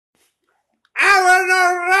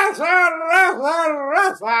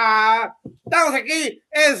raza. Estamos aquí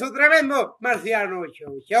en su tremendo Marciano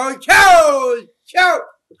show.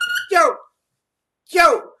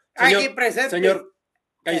 Aquí presente. Señor,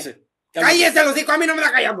 cállese. Cállese, los hijos, a mí no me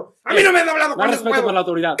está callando. A mí no me está hablando con Más respeto para la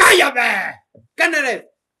autoridad. ¡Cállate! ¿Quién eres?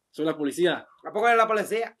 Soy la policía. ¿A poco eres la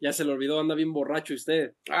policía? Ya se le olvidó, anda bien borracho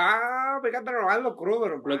usted. Fíjate, no ando crudo,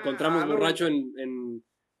 hermano. Lo encontramos borracho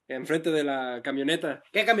en frente de la camioneta.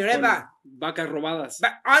 ¿Qué camioneta? Vacas robadas.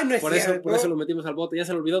 Ay, no es Por cierto. eso lo metimos al bote. Ya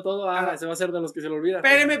se le olvidó todo. Se va a hacer de los que se le olvida.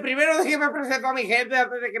 Espéreme, primero déjeme presentar a mi gente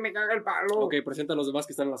antes de que me cague el palo. Ok, presenta a los demás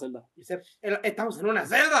que están en la celda. Estamos en una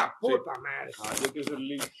celda. Puta madre. Yo quiero ser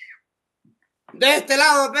Link. De este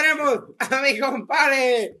lado tenemos a mi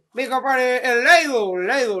compadre, el Leido.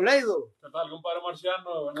 ¿Qué tal, compadre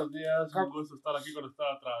Marciano? Buenos días, un gusto estar aquí con usted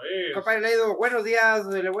otra vez. Compadre Leido, buenos días.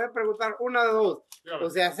 Le voy a preguntar una de dos. Dígame. O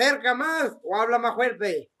se acerca más o habla más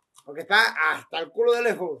fuerte. Porque está hasta el culo de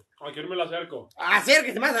lejos. ¿A quién me la acerco?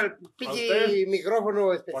 Acérquese más al pinche micrófono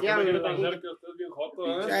 ¿Por qué especial. me quiere tan cerca? Usted es bien joto,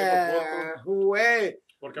 ¿eh?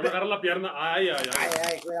 ¿Por qué me agarra la pierna? Ay,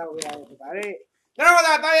 Cuidado, compadre. Tenemos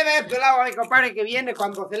todavía de este lado a mi compadre que viene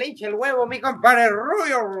cuando se le hincha el huevo, mi compadre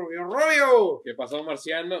Rubio. ¿Qué pasó,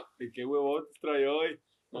 Marciano? ¿Y qué huevotes trae hoy?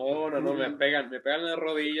 No, me pegan las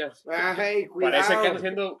rodillas. Ay, cuidado. Parece que anda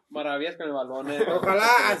haciendo maravillas con el balón. Ojalá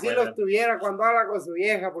así lo estuviera cuando habla con su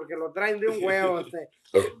vieja, porque lo traen de un huevo.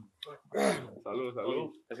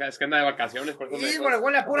 Salud. Es que anda de vacaciones, por eso Sí, con el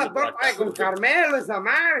huele a pura torta con Carmelo, esa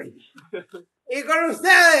madre. Y con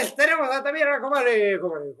ustedes tenemos también a compadre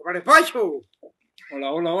Pocho.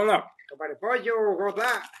 Hola. Compadre Pocho, ¿cómo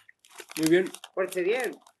está? Muy bien. Fuerte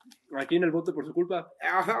bien. Aquí en el bote por su culpa.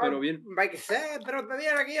 Pero bien. Va que ser, pero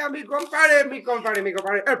también aquí a mi compadre,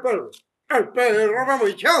 el perro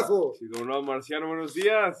mamuchazo. Sí, como no, Marciano, buenos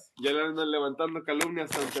días. Ya le andan levantando calumnias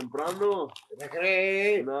tan temprano. ¿Qué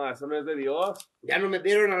crees? No, eso no es de Dios. Ya nos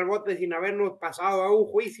metieron al bote sin habernos pasado a un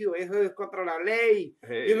juicio, eso es contra la ley.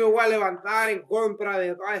 Hey. Yo me voy a levantar en contra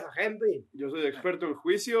de toda esa gente. Yo soy experto en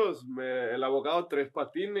juicios, el abogado Tres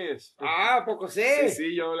Patines. Poco sé.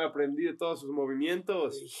 Sí, yo le aprendí de todos sus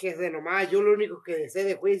movimientos. Fíjese nomás, yo lo único que sé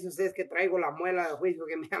de juicios es que traigo la muela de juicio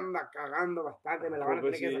que me anda cagando bastante, me la van a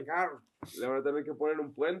tener que sacar. Le van a tener que poner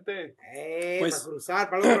un puente. Pues, para cruzar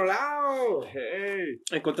para el otro lado. Hey.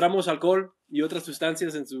 Encontramos alcohol y otras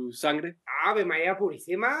sustancias en su sangre. Ave María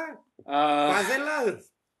Purísima.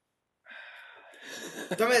 Pásenlas.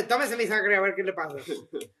 Tómese mi sangre a ver qué le pasa.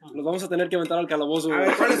 Los vamos a tener que aventar al calabozo. A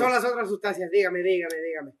ver, ¿cuáles son las otras sustancias? Dígame.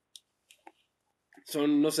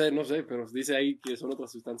 Son, no sé, pero dice ahí que son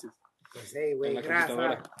otras sustancias. No sé, güey, En la grasa,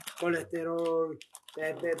 computadora. colesterol,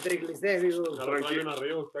 triglicéridos,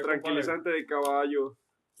 Tranquilizante de caballo.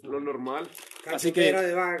 Lo normal. Así que-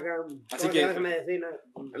 de vaca, así que- medicina.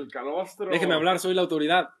 El calostro. Déjeme hablar, soy la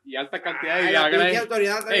autoridad. Y alta cantidad de Ay, la Viagra. pinche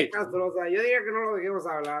autoridad está bien Ey. castrosa. Yo diría que no lo dejemos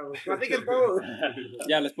hablar. Platiquen todo.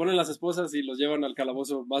 Ya, les ponen las esposas y los llevan al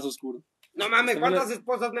calabozo más oscuro. No mames, ¿cuántas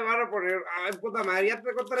esposas me van a poner? Ay, puta madre, ya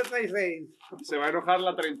tengo 36. Se va a enojar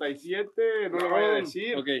la 37. No lo voy a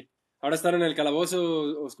decir. Ok, ahora están en el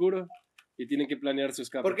calabozo oscuro y tienen que planear su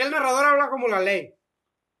escape. ¿Por qué el narrador habla como la ley?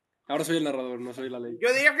 Ahora soy el narrador, no soy la ley.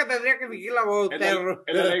 Yo diría que tendría que fingir la voz, perro.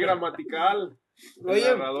 Es la ley gramatical. Oye,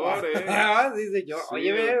 El narrador, dice yo. Sí.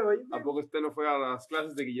 Oye. ¿A poco usted no fue a las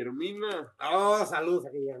clases de Guillermina? Oh, saludos a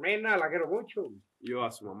Guillermina, la quiero mucho. Yo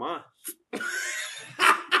a su mamá.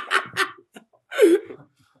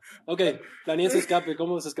 Ok, planeen su escape.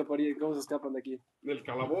 ¿Cómo se escapan de aquí? Del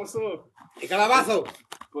calabozo. ¡Y calabazo!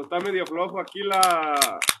 Pues está medio flojo aquí la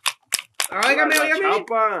Óigame.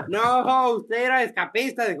 chapa. No, usted era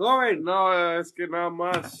escapista de joven. No, es que nada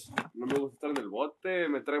más. No me gusta estar en el bote.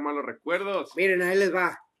 Me trae malos recuerdos. Miren, ahí les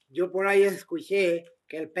va. Yo por ahí escuché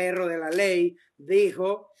que el perro de la ley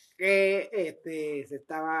dijo que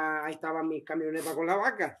ahí estaba mi camioneta con la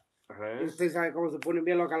vaca. Ajá. ¿Y usted sabe cómo se ponen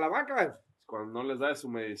bien locas las vacas? Cuando no les da de su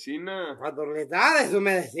medicina. Cuando les da de su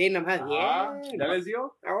medicina, más bien. ¿Ya les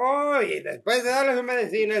dio? Y después de darle su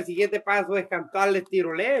medicina, el siguiente paso es cantarles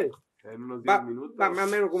tiroles. En unos 10 minutos. Va más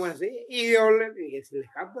o menos como así. Y yo les dije, si les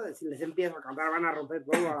canto, si les empiezo a cantar, van a romper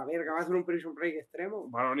todo a la verga. Va a ser un prison break extremo.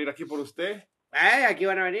 ¿Van a venir aquí por usted? Aquí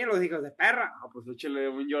van a venir los hijos de perra. Pues échele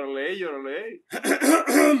un llórale.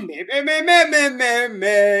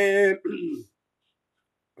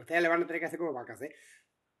 Ustedes le van a tener que hacer como vacas, ¿eh?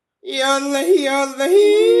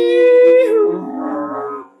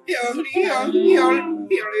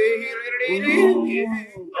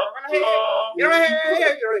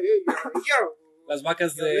 Las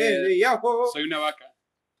vacas de... Soy una vaca.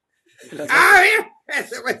 ¡Ah, mira!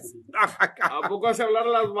 Ese güey está acá. ¿A poco hace hablar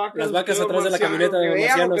las vacas? Las vacas Don atrás de la Marciano? camioneta de que Don veamos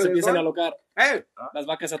Marciano que se le empiezan doy. a alocar. Eh, Las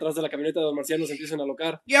vacas atrás de la camioneta de Don Marciano se empiezan a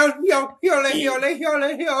alocar.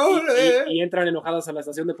 Y entran enojadas a la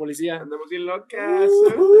estación de policía. Andamos bien locas.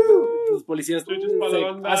 Los policías Chuchos para la se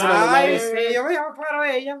banda. hacen a los Ay, lados. sí, yo me llamo Claro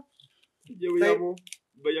ella. Yo me llamo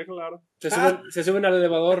Bella Clara. Se suben al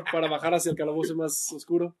elevador para bajar hacia el calabozo más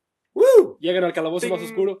oscuro. Llegan al calabozo más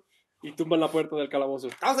oscuro y tumban la puerta del calabozo.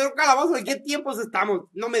 Estamos en un calabozo. ¿En qué tiempos estamos?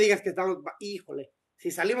 No me digas que estamos. Híjole. Si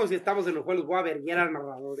salimos y estamos en los juegos, voy a verguiar al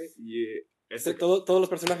narrador. Y Todos los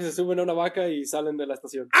personajes se suben a una vaca y salen de la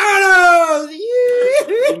estación. ¡Vámonos!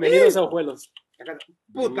 Bienvenidos a Ojuelos.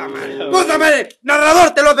 ¡Puta madre! ¡Puta madre!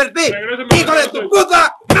 ¡Narrador, te lo advertí! ¡Hijo de tu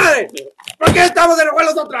puta madre! ¿Por qué estamos en los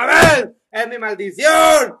juegos otra vez? ¡Es mi maldición!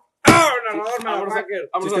 ¡Oh, narrador, motherfucker!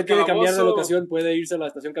 Si usted quiere cambiar de locación, puede irse a la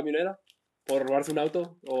estación camionera por robarse un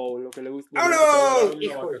auto o lo que le guste. ¡Vámonos!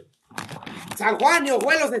 ¡Hijo! San Juan y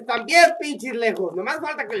Ojuelos están bien pinches lejos. Nomás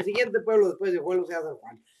falta que el siguiente pueblo después de Ojuelos sea San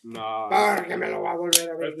Juan. No, Porque me lo va a volver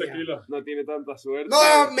a ver. es tequila. No tiene tanta suerte.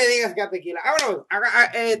 No me digas que a tequila. Vámonos.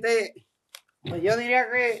 Pues yo diría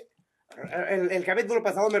que el capítulo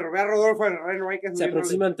pasado me robé a Rodolfo el Rey. No hay que Se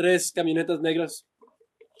aproximan 3 camionetas negras.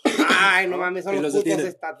 Ay, no mames, son Y los los putos detienen.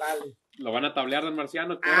 estatales. Lo van a tablear del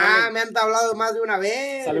Marciano. Ah, me han tablado más de una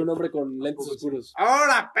vez. Sale un hombre con lentes oscuros.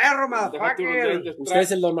 Ahora, perro, Déjate unos motherfucker. lentes, ¿Usted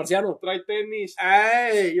es el Don Marciano? trae tenis.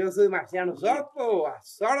 Ay, yo soy Marciano Sopo, a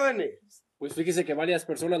sus órdenes. Pues fíjese que varias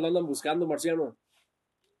personas lo andan buscando, Marciano.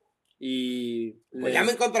 Y Pues ya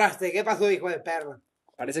me encontraste. ¿Qué pasó, hijo de perra?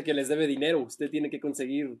 parece que les debe dinero. Usted tiene que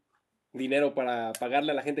conseguir dinero para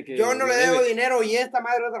pagarle a la gente que Yo no le debo dinero y esta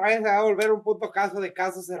madre otra vez se va a volver un puto caso de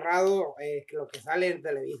caso cerrado, que lo que sale en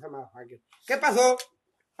Televisa, motherfucker. ¿Qué pasó?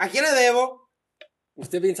 ¿A quién le debo?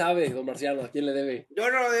 Usted bien sabe, Don Marciano, ¿a quién le debe?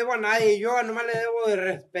 Yo no lo debo a nadie, yo nomás le debo de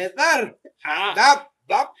respetar. Dap.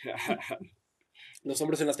 Los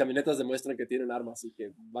hombres en las camionetas demuestran que tienen armas y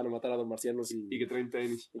que van a matar a Don Marciano Y que traen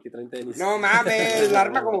tenis. y que traen tenis. No mames, la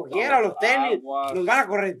arma como quiera, los tenis. Aguas. Nos van a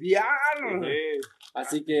corretear.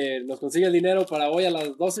 Así que nos consigue el dinero para hoy a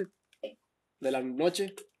las 12 de la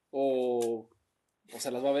noche o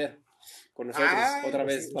se las va a ver con nosotros Ay, otra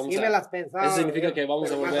vez. sí, Vamos sí a, me las pensaba. eso significa que vamos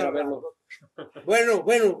a Pero volver más a al verlo. rato. Bueno,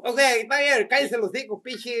 ok, está bien, cállense los hijos,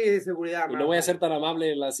 pinche seguridad. Y no voy a ser tan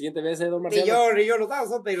amable la siguiente vez, Don Ni Marciano. yo, los dados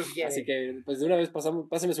son pero si quieren. Así que, pues de una vez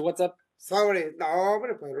páseme su WhatsApp Sobre, no,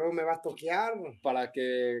 hombre, pues luego me vas a toquear. para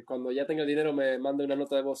que cuando ya tenga el dinero me mande una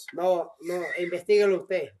nota de voz. No, investíguelo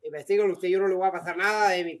usted, yo no le voy a pasar nada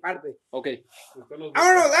de mi parte. Ok.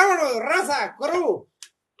 ¡Vámonos, raza, crew!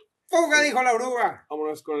 ¡Ponga, dijo la oruga!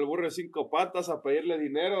 Vámonos con el burro de 5 patas a pedirle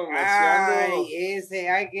dinero, Marciano. Ay, ese,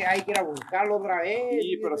 hay que ir a buscarlo otra vez.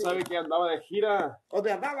 Sí, pero sabe que andaba de gira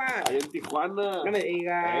 ¿Dónde andaba? allá en Tijuana. No me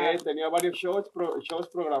digas. Tenía varios shows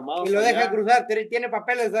programados. Y lo deja allá. cruzar, tiene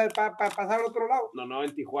papeles para pasar al otro lado. No,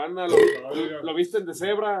 en Tijuana lo visten de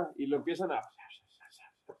cebra y lo empiezan a...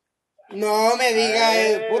 No me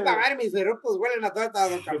digas, puta madre, mis eructos huelen a torta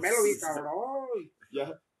de Don Carmelo, mi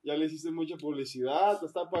cabrón. Ya le hiciste mucha publicidad, te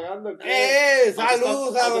está pagando. ¿Qué?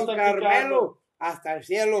 Saludos a Don Te están Carmelo. picando. Hasta el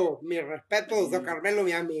cielo, mis respetos, Don Carmelo,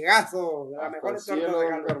 mi amigazo, de la mejor Hasta torta el cielo, de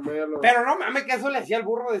Don Carmelo. Carmelo. Pero no mames, que eso le hacía el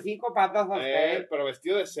burro de 5 patas a usted. Pero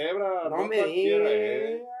vestido de cebra. No me cualquiera,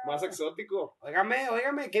 digas. Más exótico.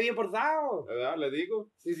 Óigame, qué bien portado. ¿Verdad? Le digo.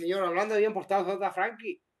 Sí, señor, hablando de bien portado, está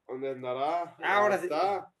Frankie. ¿Dónde andará? Ahora sí.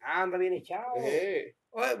 Está. Anda bien echado. Eh.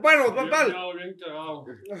 Bueno, Bien total. cagado, bien cagado.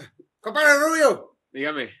 Compadre Rubio,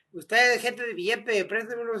 Dígame. usted es gente de billete,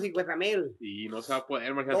 présteme unos 50,000. Y no se va a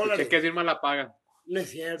poder, Marciano. Dólares. Escuché que es bien mala paga. No es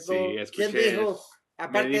cierto. Sí, escuché ¿Quién dijo? eso.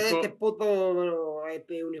 Aparte Me de dijo- este puto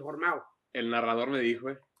uniformado. El narrador me dijo,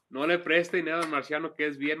 no le preste dinero al Marciano que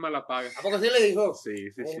es bien mala paga. ¿A poco sí le dijo? Sí.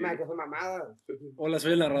 Es más, que son mamadas. Hola,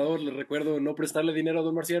 soy el narrador. Les recuerdo no prestarle dinero a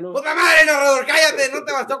Don Marciano. ¡Puta madre, narrador! ¡Cállate! No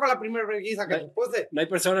te bastó con la primera requisa que te puse. No hay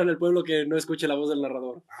persona en el pueblo que no escuche la voz del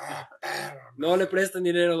narrador. No le presten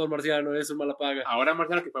dinero a Don Marciano, es un mala paga. Ahora,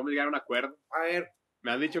 Marciano, que podemos llegar a un acuerdo. A ver.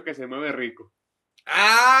 Me han dicho que se mueve rico.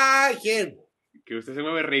 ¡Ay! ¿Quién? Que usted se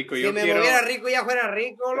mueve rico. Si Yo me quiero moviera rico, ya fuera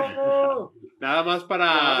rico, loco. nada más Más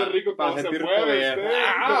para, de rico para como se sentir mueve poder. usted.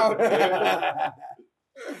 Ah.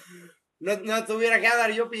 No tuviera que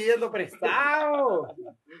andar yo pidiendo prestado.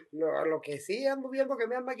 Lo que sí ando viendo que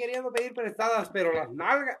me anda queriendo pedir prestadas, pero las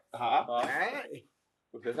nalgas. Ajá. Ay,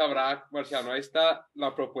 Usted sabrá, Marciano, ahí está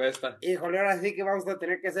la propuesta. híjole, ahora sí que vamos a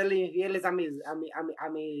tener que serle infieles a mis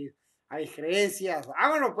creencias.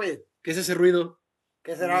 Vámonos pues. ¿Qué es ese ruido?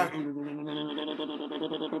 ¿Qué será?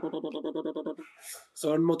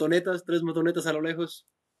 Son motonetas, 3 motonetas a lo lejos.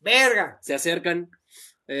 ¡Verga! Se acercan,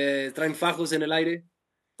 traen fajos en el aire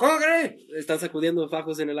 ¿Cómo crees? Están sacudiendo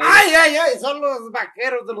fajos en el aire. ¡Ay! Son los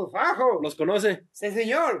vaqueros de los fajos. ¿Los conoce? Sí,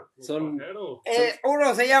 señor. Son...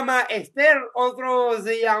 Uno se llama Esther, otro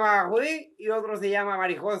se llama Judy y otro se llama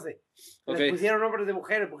Marijose. Ok. Les pusieron nombres de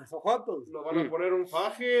mujeres porque son jotos. Nos van a poner un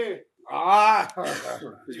faje.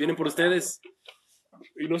 Pues vienen por ustedes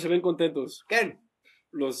y no se ven contentos. ¿Quién?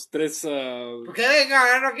 Los tres... Que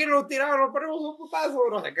vengan, aquí nos tiramos, nos ponemos un putazo.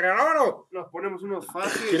 No se crean, ¿no? Nos ponemos unos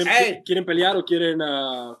fajes. ¿Quieren pelear o quieren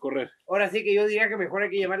correr? Ahora sí que yo diría que mejor hay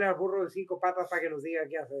que llamarle al burro de 5 patas para que nos diga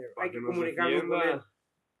qué hacer. Hay que comunicarnos con él.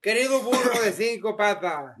 Querido burro de 5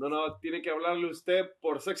 patas. No, tiene que hablarle usted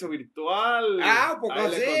por sexo virtual. Poco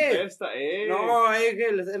Ahí sí. le contesta, No, es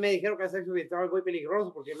que me dijeron que el sexo virtual es muy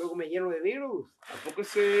peligroso porque luego me lleno de virus. ¿A poco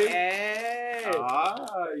sí?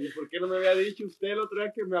 ¿Y por qué no me había dicho usted el otro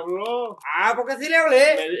día que me habló? Porque sí le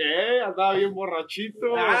hablé. Andaba bien borrachito.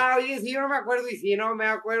 Oye, si yo no me acuerdo y si no me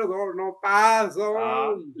acuerdo, no paso.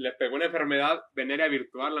 Le pegó una enfermedad venérea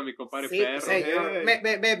virtual a mi compadre Sí, perro. señor.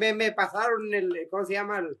 Me pasaron ¿cómo se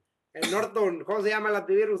llama? El Norton, ¿cómo se llama el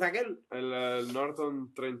antivirus aquel? El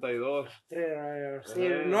Norton 32. Sí,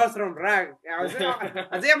 el Norton Rag.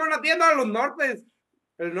 Así llama una tienda de los Nortes.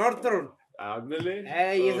 El Norton.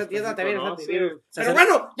 Ándale. Y esa tienda también es conoce. antivirus. Pero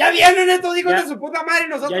bueno, ya vienen estos hijos de su puta madre y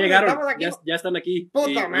nosotros Ya llegaron, estamos aquí. ya están aquí. Puta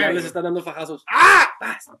y madre. ya les están dando fajazos. A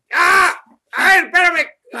ver, espérame.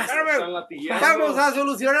 Están latigueando. Vamos a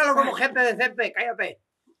solucionarlo como gente decente. Cállate.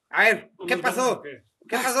 A ver, ¿qué pasó?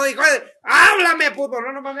 ¿Qué pasó, hijo? ¡Háblame, puto!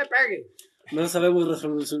 No nomás me pegue. No sabemos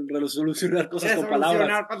resolucionar cosas con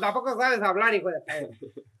palabras. Tampoco sabes hablar, hijo de pedo.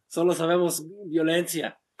 Solo sabemos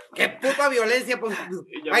violencia. ¡Qué puta violencia! Pues,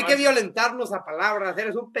 hay que violentarnos a palabras.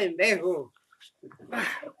 Eres un pendejo.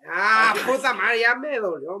 Puta madre, ya me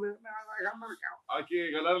dolió. Me vas a dejar marcado. Hay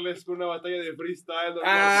que ganarles una batalla de freestyle.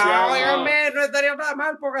 Marciano. Óigame, no estaría nada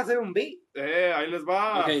mal. Póngase un beat. Ahí les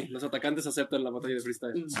va. Ok, los atacantes aceptan la batalla de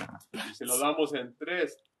freestyle. Y se lo damos en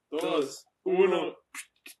 3, 2, 1.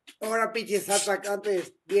 Ahora, pinches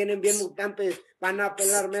atacantes, vienen bien mutantes, van a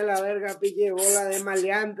pelarme a la verga, pinche bola de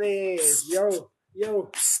maleantes.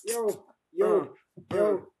 Yo.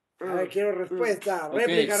 A ver, quiero respuesta.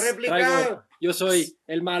 Réplica. Traigo. Yo soy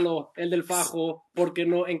el malo, el del fajo, porque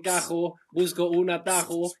no encajo, busco un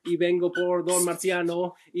atajo y vengo por Don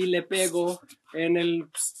Marciano y le pego en el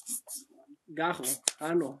gajo.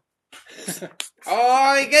 No.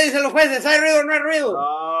 ¡Ay! ¿Qué dicen los jueces? ¿Hay ruido o no hay ruido?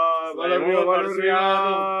 Vale,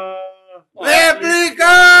 Marciano. ¡Réplica!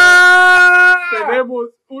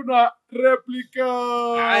 Tenemos una réplica.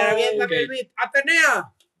 A ver, aviéntame el beat.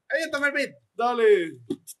 Atenea, aviéntame el beat. Dale.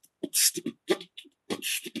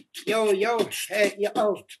 Yo.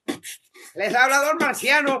 Les habla Don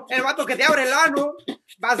Marciano, el vato que te abre el ano.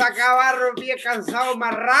 Vas a acabar bien cansado,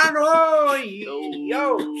 marrano.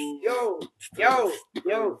 Yo.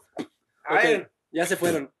 A ver. Ya se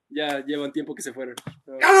fueron. Ya llevan tiempo que se fueron.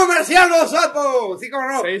 ¡Gano Marciano, Soto! ¿Sí, cómo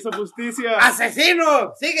no? Se hizo justicia.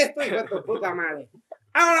 ¡Asesino! ¡Sigues tú, hijo de tu puta madre!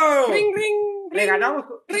 ¡Vámonos! ¡Ring! Le ganamos.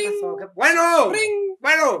 ¿Qué pasó? ¡Bueno!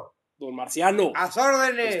 ¡Bueno! Don Marciano. ¡A sus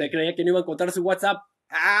órdenes! ¿Usted creía que no iba a encontrar su WhatsApp?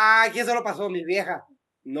 ¿Quién se lo pasó? Mi vieja.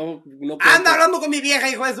 No. Anda hablando con mi vieja,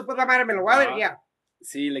 hijo de su puta madre, me lo voy a ver ya.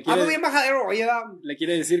 Sí, le Ando bien majadero, oye, le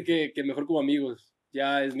quiere decir que mejor como amigos.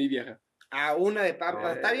 Ya es mi vieja. Una de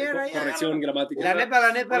papas, está bien, ahí. Corrección gramática. La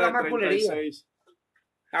neta, la más culería.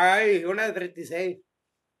 Ay, una de 36.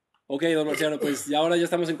 Ok, don Marciano, pues ya ahora ya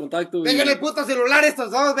estamos en contacto. Dejen el puto celular estos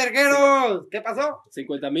dos, vergueros. ¿Qué pasó?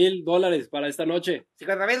 $50,000 para esta noche.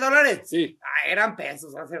 ¿$50,000? Sí. Eran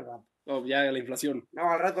pesos hace rato. Oh, ya la inflación. No,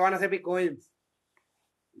 al rato van a ser bitcoins.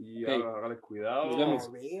 Y Ok. hágale cuidado. Nos vemos.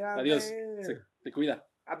 Olvídate. Adiós. Se cuida.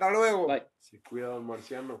 Hasta luego. Bye. Se cuida, Don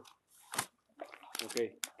Marciano. Ok,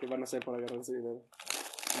 ¿qué van a hacer para agarrar ese dinero?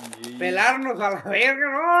 Pelarnos a la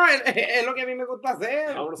verga, no, es lo que a mí me gusta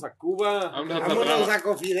hacer. Vámonos a Cuba. Vámonos a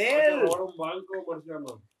Confidel. un banco,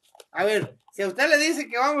 Marciano. A ver, si a usted le dice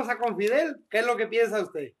que vamos a Confidel, ¿qué es lo que piensa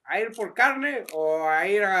usted? ¿A ir por carne o a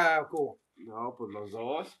ir a Cuba? No, pues los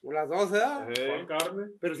dos. Las dos, ¿verdad? ¿Por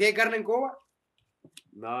carne? Pero si hay carne en Cuba.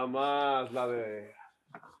 Nada más la de...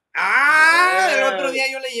 El otro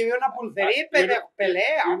día yo le llevé una pulserita y me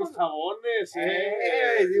pelea. Y unos jabones,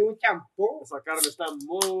 Y un champú. Esa carne está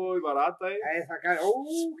muy barata, Esa carne,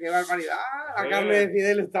 qué barbaridad. La carne de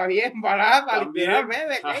Fidel está bien barata, También.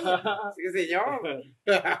 literalmente. Sí, señor.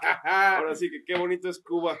 Ahora sí que qué bonito es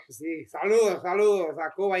Cuba. Sí, saludos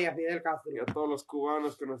a Cuba y a Fidel Castro. Y a todos los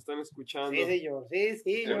cubanos que nos están escuchando. Sí, señor,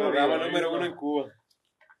 sí. El programa número 1 en Cuba.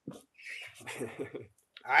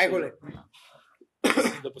 Jole.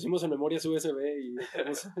 Lo pusimos en memorias USB y...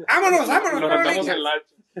 ¡Vámonos! Lo mandamos venga. en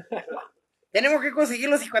lancha. Tenemos que conseguir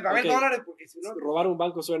los $50,000 porque si no... Robar un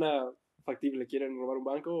banco suena factible. ¿Quieren robar un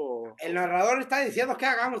banco o...? El narrador está diciendo que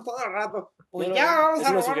hagamos todo el rato. Pues No, ya vamos es a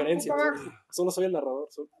una robar un sugerencia. puto banco. Solo soy el narrador.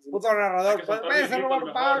 Puto Hay narrador. que soltar Puede ser viejitas robar un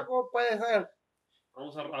mejor. banco, puede ser.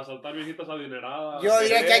 Vamos a asaltar viejitas adineradas. Yo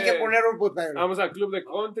diría que hay que poner un putero. Vamos al club de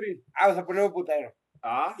country. Vamos a poner un putero.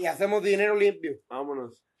 Ah, Y hacemos dinero limpio.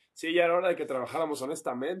 vámonos. Sí, ya era hora de que trabajáramos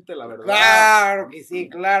honestamente, la verdad. Claro que sí,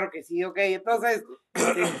 claro que sí. Ok, entonces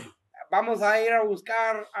vamos a ir a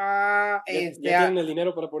buscar a... ¿Ya tienen el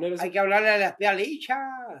dinero para poner eso? hay que hablarle a la tía Licha.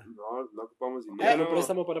 No ocupamos ¿Ya dinero. no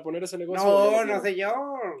préstamo para poner ese negocio? No, no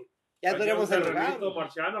señor. Ya tenemos el lugar. terrenito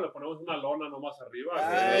Marciano, le ponemos una lona nomás arriba.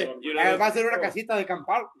 Ay, y una- va a ser una casita de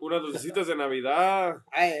campal. Unas lucecitas de Navidad.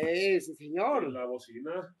 Ay, sí, señor. La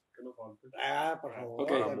bocina, que no falte. Por favor. Ok.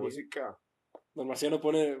 Para la también. música. Don Marciano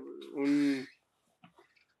pone un...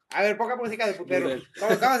 A ver, poca música de putero. Burdel.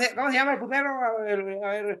 ¿Cómo se llama el putero? A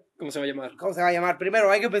ver, ¿Cómo se va a llamar? ¿cómo se va a llamar? Primero,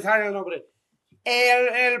 hay que pensar en el nombre.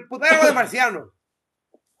 El putero de Marciano.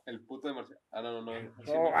 El puto de Marciano. Ah,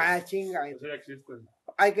 no. Chinga. Eso ya existe.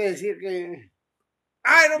 Hay que decir que...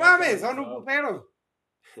 ¡Ay, no mames! Son un putero.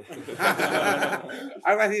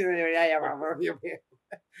 Algo así se debería llamar. Pero Dios mío.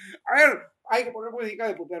 A ver, hay que poner música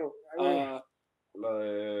de putero. A ver. Ah, La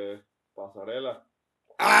de pasarela.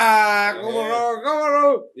 ¿Cómo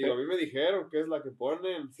no? Digo, a mí me dijeron que es la que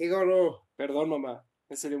ponen. Sí, cómo no. perdón, mamá.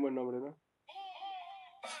 Ese sería un buen nombre, ¿no?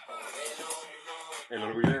 El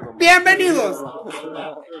orgullo de mamá.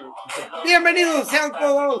 Bienvenidos sean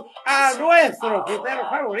todos a nuestro putero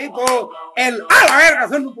favorito, el A la verga,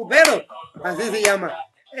 son un putero, así se llama.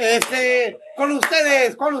 Con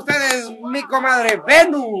ustedes, mi comadre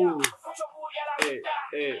Venus.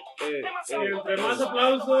 Y entre más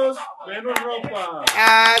aplausos, menos ropa.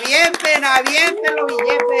 Avienten los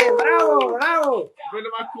billetes, bravo. Ve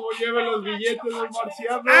nomás cómo llevan los billetes del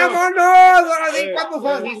Marciano. Vámonos, ahora sí, ¿cuántos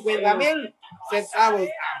son? 50,000 centavos.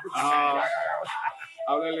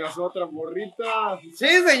 Háblale a su otra morrita. Sí,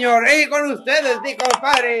 señor, y con ustedes, mi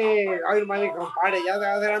compadre. Ay, hermano, mi compadre, ya se va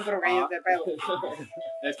a hacer otro gallo de pedo.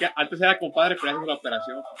 Es que antes era compadre, pero haces la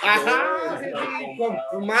operación. Ajá, sí, con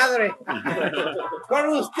tu madre. Con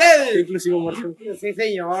ustedes. Inclusivo, Marciano. Sí,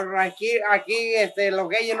 señor, aquí, los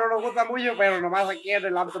gays no nos gusta mucho, pero nomás aquí en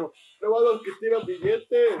el antro. Nomás los que tiran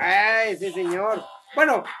billetes. Ay, sí, señor.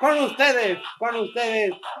 Bueno, con ustedes,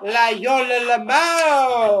 la Yole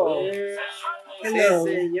Lamau. Sí,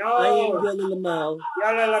 señor.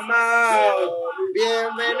 Yole Lamau.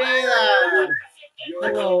 Bienvenida.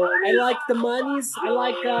 Hello, I like the monies. I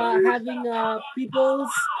like having peoples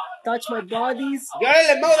touch my bodies. Yole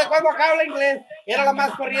Lamau, ¿de cuándo acá habla inglés? Era la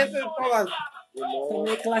más corriente de todas.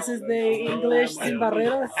 Tomé clases de English sin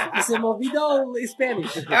barreras y se me olvidó el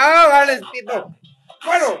Spanish. Vale, pito.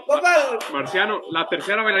 Bueno, total. Marciano, la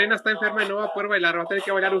tercera bailarina está enferma y no va a poder bailar. Va a tener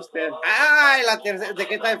que bailar usted. Ay, la tercera, ¿de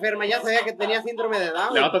qué está enferma? Ya sabía que tenía síndrome de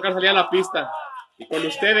Down. Le va a tocar salir a la pista. Y con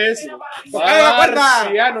ustedes, ¡Tocale la cuerda!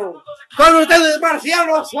 Marciano. Con ustedes,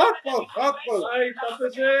 Marciano, sopos. ¡Ay,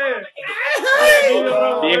 tápese!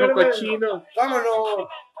 Viejo cochino. Vámonos.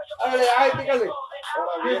 Ay, pícale.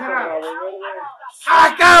 Ahora ¿Qué viejo, será? bravo verde.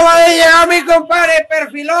 Acaba de llegar mi compadre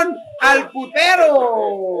Perfilón al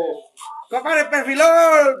putero. Compadre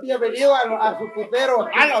Perfilón, bienvenido a su putero.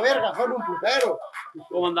 A la verga, son un putero.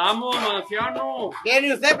 ¿Cómo andamos, Marciano?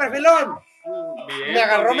 ¿Tiene usted, Perfilón? Bien. Me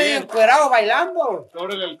agarró medio encuerado bailando.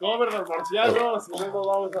 Cóbrele el cover del Marciano, si no nos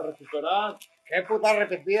vamos a recuperar. Qué puta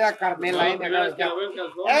repetida, Carmela. No, primera vez que la veo en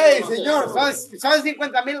calzón. ¡Ey, señor! Son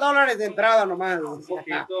 $50,000 de entrada nomás. Un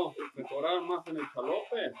poquito, me cobraron más en el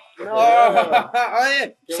salope. No,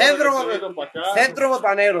 oye, Qué centro, bueno que se vino pa' acá. centro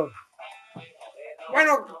botanero.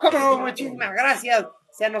 Bueno, cómo no, muchísimas gracias.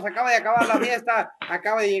 Se nos acaba de acabar la fiesta.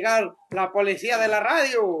 Acaba de llegar la policía de la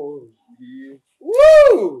radio.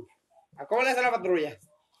 ¿A cómo le hace la patrulla?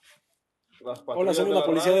 Las Hola, patrullas somos de la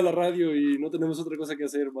policía radio. de la radio y no tenemos otra cosa que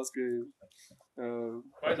hacer más que...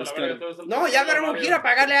 Váyase a la verga, todo eso. No, ya tenemos que ir a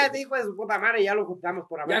pagarle a este hijo de su puta madre y ya lo juntamos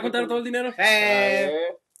por haber. ¿Ya contaron todo el dinero?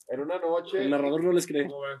 En una noche. El narrador no les cree.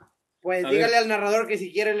 ¿Cómo ve? Pues A dígale al narrador que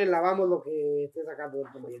si quiere le lavamos lo que esté sacando él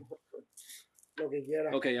también. Lo que quiera.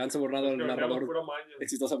 Ok, han sobornado al Que vendíamos narrador pura maña.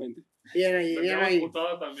 exitosamente. Bien ahí, bien Vendíamos ahí.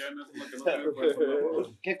 putada también, eso es lo que no se dio cuenta.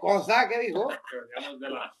 ¿Qué cosa? ¿Qué dijo? Que vendíamos de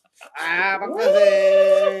la...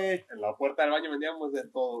 Pues En la puerta del baño vendíamos de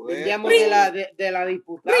todo. vendíamos de la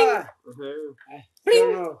diputada.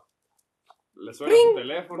 No. Le suena su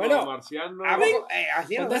teléfono Bueno. a Marciano. ¿A poco?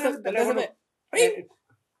 Así no suena el teléfono. Contéstame.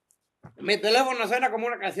 Mi teléfono suena como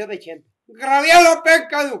una canción de Chente. ¡Gravialo,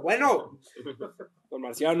 peca! Bueno, Don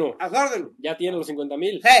Marciano, a su orden. ya tiene los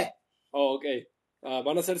 50,000. Sí. Oh, ok.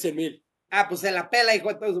 Van a ser 100,000. Ah, pues se la pela, hijo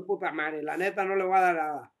de toda su puta madre. La neta, no le voy a dar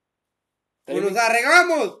nada. O nos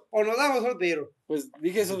arreglamos o nos damos un tiro. Pues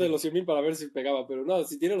dije eso de los 100,000 para ver si pegaba, pero no,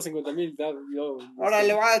 si tiene los 50,000, yo... Ahora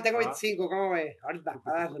le voy a dar, tengo 25, ¿cómo ve? Ahorita,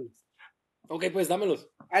 para dárselos. Ok, pues dámelos.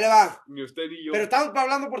 Ahí le va. Ni usted ni yo. Pero estamos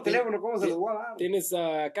hablando por teléfono, ¿cómo se los voy a dar? ¿Tienes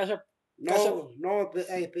Cash App? No,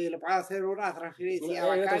 le puedo hacer una transferencia. Una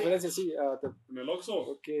bancaria. transferencia, sí. ¿En el Oxxo?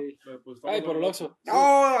 Ok. Pues, Ay, por el Oxxo.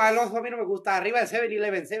 No, al Oxxo a mí no me gusta. Arriba de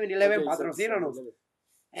 7-Eleven, 7-Eleven, Ok, patrocínanos.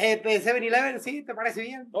 7-Eleven. 7-Eleven, sí, ¿te parece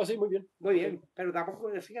bien? Oh, sí, muy bien. Muy bien, pero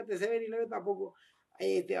tampoco, fíjate, 7-Eleven tampoco.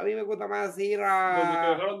 A mí me gusta más ir Desde que a...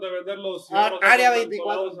 dejaron de vender los Ah, cigarros área aquellos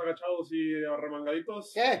 24. mentolados, agachados y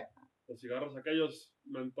arremangaditos. ¿Qué? Los cigarros aquellos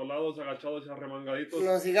mentolados, agachados y arremangaditos.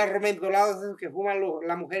 Los cigarros mentolados esos que fuman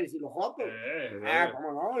las mujeres y los jotos.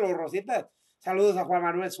 ¿Cómo no? Los rositas. Saludos a Juan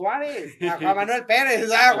Manuel Suárez, a Juan Manuel Pérez.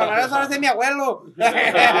 Juan Manuel Suárez es mi abuelo.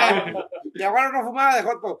 Mi abuelo no fumaba de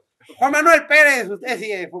joto. Juan Manuel Pérez, usted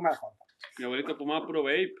sí fuma de joto. Mi abuelito fumaba puro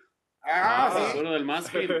vape. Sí. Uno del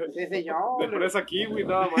máscara. Sí, señor. De fresa kiwi,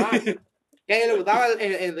 nada más. ¿Qué le gustaba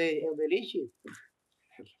el de lichi?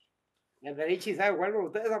 El de lichi, ¿sabe? Bueno,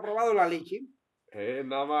 ¿ustedes han probado la lichi?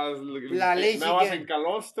 Nada más. La leche Nada más que- en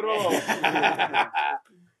calostro.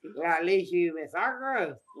 La lichi me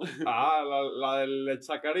sacas. La del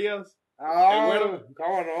Zacarías. Ah, güero.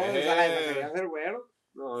 ¿cómo no? Esa la dejaría ser güero.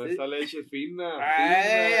 No, Sí. esa leche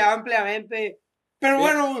fina. Ampliamente. Pero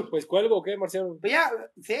Bien, bueno, Pues cuelgo, ¿o qué, Marciano? pues ya,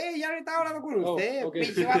 sí, ya no estaba hablando con usted, ok.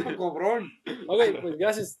 pinche vato cobrón. Ok, pues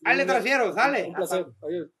gracias. Ahí le transfiero, sale. Un placer.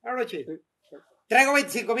 Adiós. Buenas noches. Traigo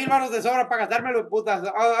 25,000 manos de sobra para gastármelo, putas.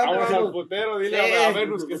 Vamos al putero, dile a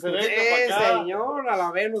Venus que se venga para acá. Señor, a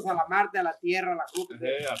la Venus, a la Marte, a la Tierra, a la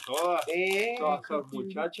Júpiter. A todas. Todas esas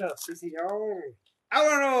muchachas. Sí, señor.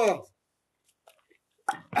 ¡Vámonos!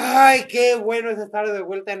 Ay, qué bueno es estar de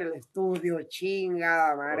vuelta en el estudio,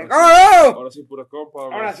 chingada madre. ¿Cómo no? Ahora sí, pura compa.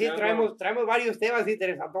 Ahora sí, Marciano. traemos varios temas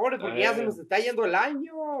interesantes porque ya se nos está yendo el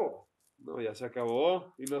año. No, ya se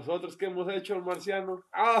acabó. ¿Y nosotros qué hemos hecho, el Marciano?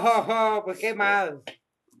 Pues qué más.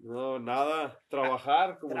 No, nada.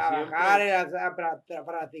 Trabajar, como Trabajar, siempre.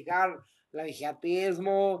 practicar el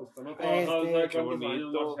hijatismo, Usted no trabajaba, ¿sabe qué cuántos años,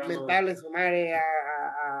 bonito. Marciano? mentarle su madre a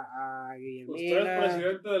Usted es Guillermina.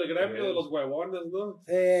 presidente del gremio de los huevones, ¿no?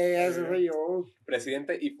 Eso soy yo.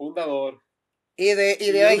 Presidente y fundador. Y de Y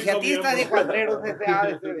el único hijatistas y miembro. cuadreros de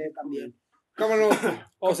también. ¿Cómo no?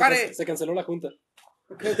 Oh, Compadre, se canceló la junta.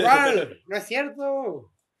 ¿cuál? No es cierto.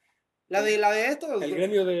 La de estos. El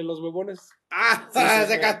gremio de los huevones.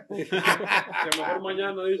 Que mejor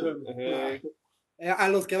mañana, dicen. A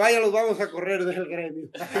los que vayan los vamos a correr del gremio.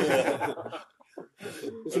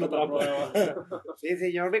 Es una trampa. Sí,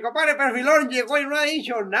 señor. Mi compadre Perfilón llegó y no ha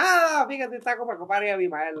dicho nada. Fíjate, está como el compadre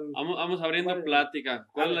Abimael. Vamos abriendo Vale. plática.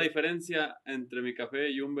 ¿Cuál es la diferencia entre mi café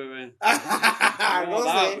y un bebé? No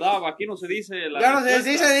sé. Aquí no se dice la Yo no sé,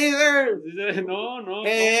 sí respuesta. se dice. Dice, no. ¿cómo?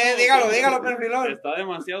 Dígalo, Perfilón. Está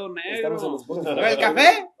demasiado negro. Estamos en los ¿O el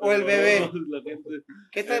café o el bebé? La gente-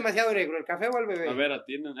 ¿Qué está demasiado negro? ¿El café o el bebé? A ver,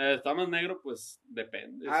 está más negro, pues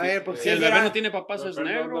depende. A ver, pues, si ¿qué el será? bebé no tiene papás, es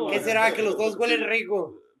Depende negro. de ¿Qué será? Que los dos huelen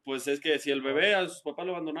rico. Pues es que si el bebé a sus papás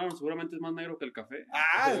lo abandonaron, seguramente es más negro que el café.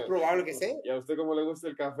 Es probable que sí. ¿Y a usted cómo le gusta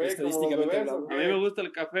el café? ¿Como los Estadísticamente bebés, hablando. o A qué? mí me gusta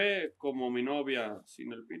el café como mi novia,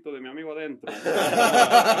 sin el pito de mi amigo adentro.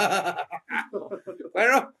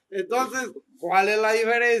 Bueno, entonces, ¿cuál es la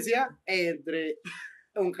diferencia entre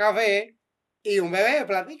un café y un bebé?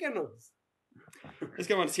 Platíquenos. Es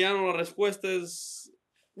que Marciano, la respuesta es...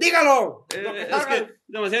 ¡Dígalo! es que es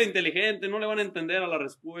demasiado inteligente, no le van a entender a la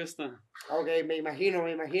respuesta. Ok, me imagino.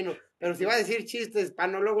 Pero si va a decir chistes,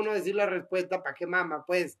 para no luego no decir la respuesta, ¿para qué mama?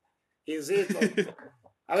 Pues, insisto.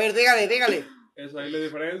 A ver, dígale. Es ahí la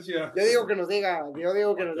diferencia. Yo digo que nos diga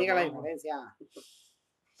la diferencia.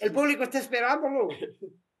 El público está esperándolo.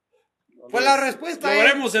 Pues la respuesta Lo es...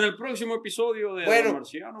 veremos en el próximo episodio de Bueno, Don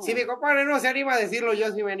Marciano. Si mi compadre no se anima a decirlo,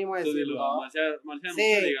 yo sí me animo a Tú decirlo. dilo, Marciano, usted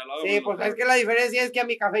Sí, dígalo, sí, hágalo. pues es que la diferencia es que a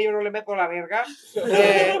mi café yo no le meto la verga.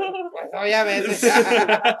 Pues obviamente.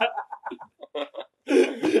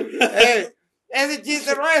 Ese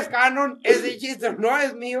chiste no es canon, ese chiste no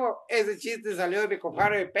es mío, ese chiste salió de mi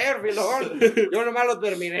compadre Perfilón. Yo nomás lo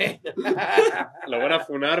terminé. Lo van a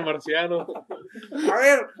funar, Marciano. A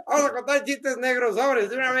ver, vamos a contar chistes negros, sobres,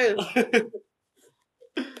 de una vez.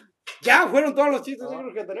 ¿Ya fueron todos los chistes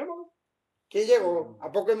negros que tenemos? ¿Quién llegó? ¿A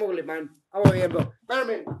poco es Moglimán? Vamos viendo.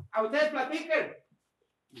 Espérame, a ustedes platiquen.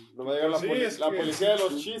 No me digan Sí, es la que- policía de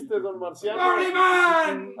los chistes, don Marciano.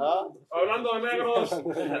 ¡Moglimán! ¿Ah? Hablando de negros.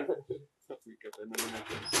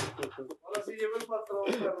 Ahora sí llegó el patrón,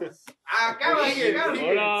 perros. Acaba de llegar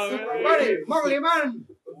Hola, su compadre, Moglimán.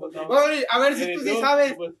 Mogli, a ver si tú sí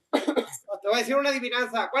sabes. te voy a decir una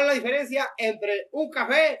adivinanza. ¿Cuál es la diferencia entre un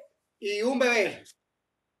café y un bebé?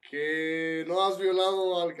 Que no has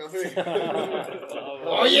violado al café.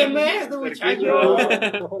 Óyeme, este muchacho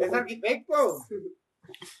es arquitecto.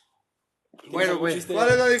 Bueno, pues. ¿Cuál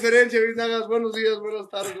es la diferencia, Brizagas? Buenos días, buenas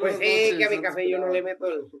tardes, Pues buenas sí, noches. que a mi café yo no le meto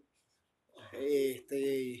el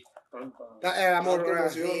amor, Tanta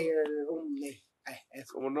así, emoción.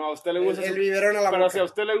 eso. Como no, a usted le gusta El biberón a la Pero boca. si a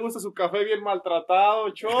usted le gusta su café bien maltratado,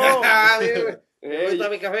 show. ¿Me gusta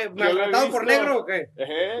mi café? yo lo he ¿Maltratado por visto. negro o qué?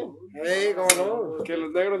 ¿Cómo no? Que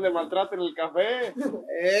los negros le maltraten el café.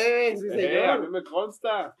 Sí, A señor. mí me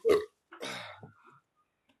consta.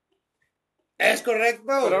 Es correcto.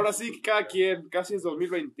 Pero ahora sí que cada quien, casi es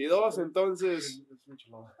 2022, entonces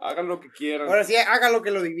hagan lo que quieran. Ahora sí, haga lo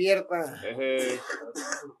que lo divierta.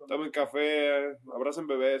 Tomen café, abracen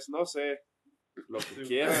bebés, no sé, lo que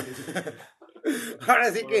quieran.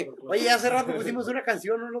 Ahora sí que, oye, hace rato pusimos una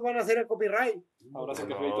canción, no nos van a hacer el copyright. Ahora sí que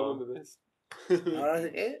café y tomen bebés. Ahora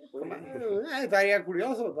sí que, estaría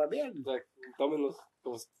curioso también. O sea, tómenlos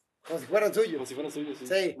como si fueran suyos. suyos.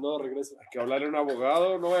 Sí. No, regreso. Hay que hablarle a un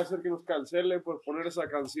abogado, no vaya a ser que nos cancele por poner esa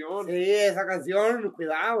canción. Sí, esa canción,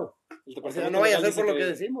 cuidado. El O sea, no vaya a ser por lo que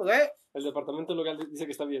decimos, ¿eh? El departamento legal dice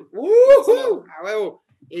que está bien. A huevo.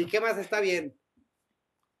 ¿Y qué más está bien?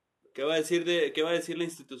 ¿Qué va a decir la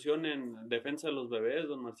institución en defensa de los bebés,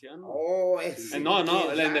 don Marciano? No,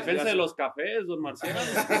 en defensa de los cafés, don Marciano.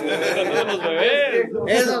 En defensa de los bebés.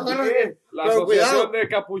 Esos son los que... La asociación de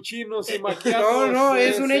capuchinos y maquiatos. No,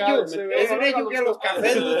 es un hecho que a los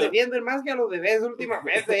cafés los defienden más que a los bebés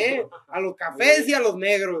últimamente, A los cafés y a los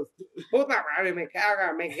negros. Puta madre, me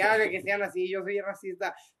caga que sean así, yo soy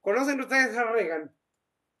racista. ¿Conocen ustedes a Reagan?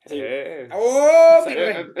 Sí. Mi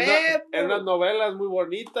respeto. En unas novelas muy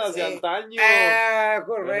bonitas de antaño.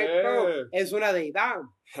 Correcto. Es una deidad.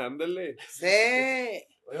 Ándale. Sí.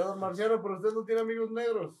 Oye, don Marciano, pero usted no tiene amigos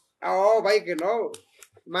negros. Vaya que no.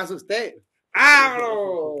 Más usted.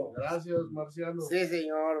 ¡Abro! Gracias, Marciano. Sí,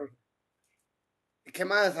 señor. ¿Qué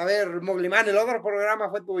más? A ver, Moglimán, el otro programa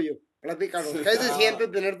fue tuyo. Platícanos. ¿Qué se siente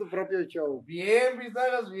tener tu propio show? Bien,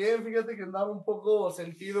 Brizagas, bien. Fíjate que andaba un poco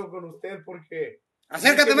sentido con usted porque...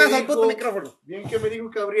 Acércate más al puto micrófono. Bien que me dijo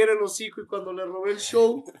que abriera el hocico y cuando le robé el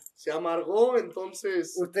show se amargó,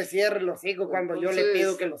 entonces... Usted cierre el hocico cuando yo le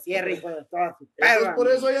pido que lo cierre y cuando toda su perra. perra. Por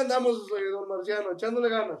eso hoy andamos, don Marciano, echándole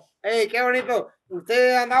ganas. ¡Ey, qué bonito!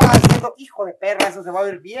 Usted andaba haciendo, hijo de perra, eso se va a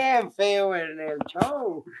ver bien feo en el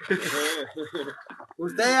show.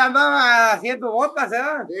 Usted andaba haciendo botas,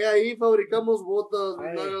 Ahí fabricamos botas,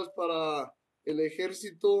 para el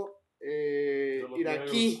ejército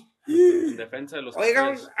iraquí. En defensa de los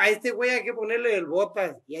Oigan, cafés. a este güey hay que ponerle el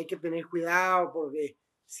botas y hay que tener cuidado porque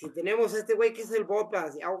si tenemos a este güey que es el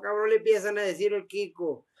botas y a un cabrón le empiezan a decir el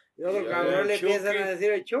Kiko y a otro cabrón le empiezan a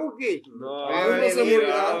decir el Chucky. No, vale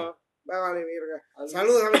verga.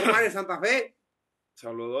 Saludos a mi compadre de Santa Fe.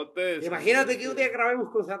 Saludotes. Imagínate que un día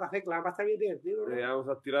grabemos con Santa Fe, claro, va a estar bien divertido, ¿no? Vamos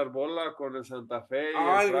a tirar bola con el Santa Fe y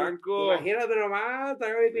el Franco. Imagínate nomás,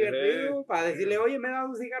 está bien divertido. Para decirle, oye, ¿me das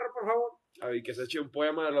un cigarro, por favor? Y que se eche un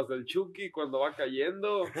poema de los del Chucky cuando va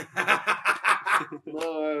cayendo.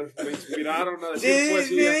 No, me inspiraron a decir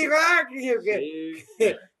poesía. Sí, dijo,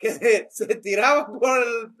 que se tiraba por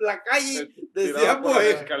la calle, decía por las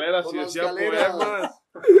escaleras y decía poemas.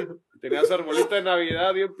 Tenía su arbolito de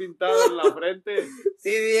Navidad bien pintado en la frente. Sí,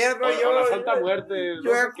 viejo, o la Santa Muerte.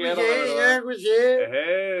 Yo escuché.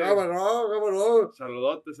 ¿Cómo no?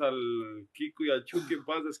 Saludotes al Kiko y al Chucky, en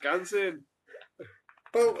paz descansen.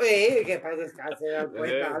 Que paz descanse al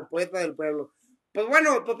poeta del pueblo. Pues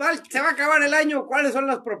bueno, total, se va a acabar el año. ¿Cuáles son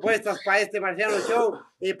las propuestas para este Marciano Show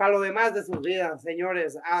y para lo demás de sus vidas,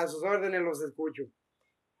 señores? A sus órdenes los escucho.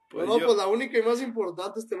 Pues la única y más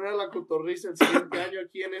importante es tener a la cotorriza el siguiente año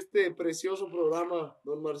aquí en este precioso programa,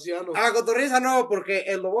 don Marciano. A la cotorriza no, porque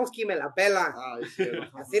el Loboski me la pela. Ay,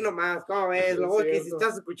 cierto. Así nomás, ¿cómo ves? Loboski, si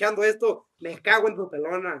estás escuchando esto, me cago en tu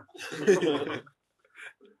pelona.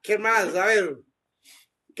 ¿Qué más? A ver,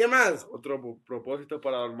 ¿qué más? Otro propósito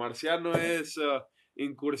para don Marciano es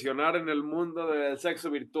incursionar en el mundo del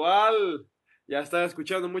sexo virtual. Ya estaba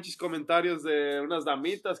escuchando muchos comentarios de unas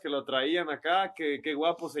damitas que lo traían acá, que qué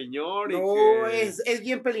guapo señor. No, es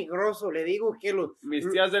bien peligroso, le digo que mis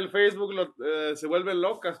tías del Facebook se vuelven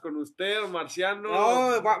locas con usted, Marciano.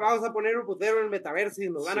 No, vamos a poner un putero en el metaverso y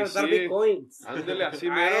nos van a dar bitcoins. Ándele, así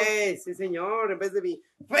mero. Sí, señor, en vez de...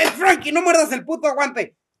 Frankie, no muerdas el puto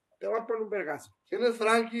aguante. Te voy a poner un vergazo. ¿Quién es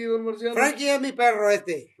Frankie, don Marciano? Frankie es mi perro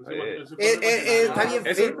este. Está bien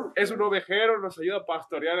fino. Es un ovejero, nos ayuda a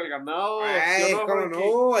pastorear el ganado. Ay, ¿Sí o no, cómo Frankie?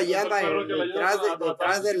 no, allá Es el anda perro que le ayuda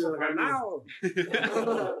detrás a del esquizofrenia. ganado.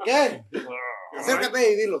 ¿Qué?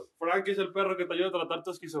 Acércate y dilo. Frankie es el perro que te ayuda a tratar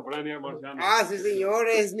tu esquizofrenia, Marciano. Ah, sí, señor,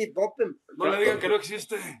 es mi tótem. No le digan que no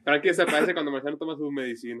existe. Frankie se parece cuando Marciano toma su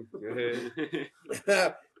medicina.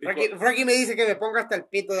 Frankie me dice que me ponga hasta el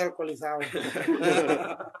pito de alcoholizado.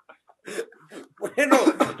 Bueno,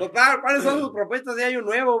 total, ¿cuáles son sus propuestas de año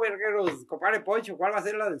nuevo, vergueros? Compadre Poncho, ¿cuál va a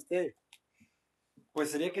ser la de usted? Pues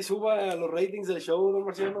sería que suba los ratings del show, don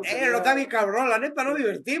Marciano. No está bien cabrón, la neta no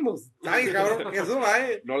divertimos. Está bien cabrón que suba,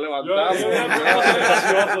 No levantamos. Que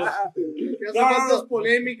hace falta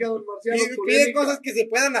polémica, don Marciano. Pide polémica. cosas que se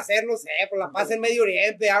puedan hacer, no sé, por la paz en Medio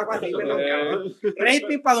Oriente, algo así, pero cabrón.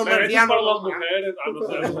 Rating para don Derechos Marciano. para no, las mujeres. Ah, no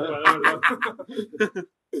sé, no se puede, ¿verdad?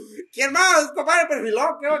 ¿Quién más? Compadre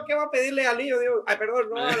perfiló, ¿qué va a pedirle al niño? Digo, ay, perdón,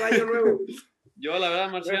 no, al año nuevo. Yo, la verdad,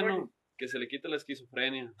 Marciano, que se le quite la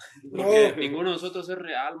esquizofrenia. No. Porque ninguno de nosotros es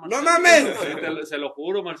real, Marciano. ¡No mames! Se lo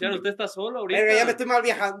juro, Marciano, usted está solo ahorita. Verga, ya me estoy mal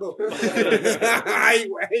viajando. Ay,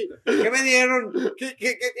 güey. ¿Qué me dieron?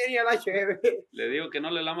 ¿Qué tenía la cheve? Le digo que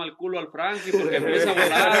no le lama el culo al Frankie porque empieza a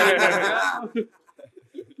volar.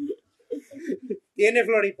 Tiene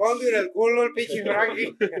floripondio en el culo el pinche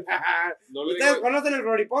Frankie. No le ¿Ustedes digo- conocen el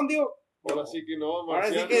floripondio? Ahora sí que no, Ahora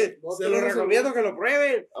sí Marciano. que se lo recomiendo que lo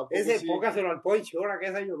prueben. ¿A poco Ese, sí? póngaselo al ponche ahora que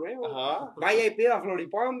es año nuevo. Ajá. Vaya y pida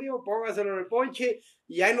floripondio, póngaselo en el ponche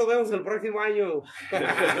y ahí nos vemos el próximo año.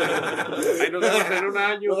 Ahí nos vemos en un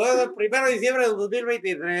año. Nos vemos el 1 de diciembre del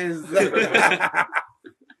 2023.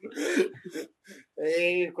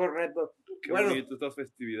 Correcto. Qué Bueno, bonito estas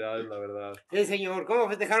festividades, la verdad. sí, señor. ¿Cómo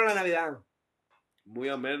festejaron la Navidad? Muy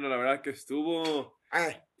ameno, la verdad que estuvo.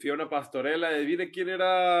 Ay. Fui a una pastorela. Adivine quién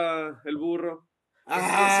era el burro.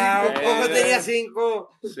 ¿Cómo tenía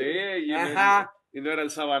 5? Sí, y, Ajá. y no era el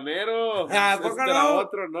sabanero. ¿Poco Era no?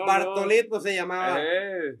 otro, no. Bartolito se llamaba. No.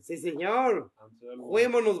 Sí, señor.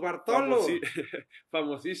 Fuímonos, Bartolo.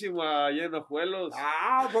 Famosísimo allá en Ojuelos.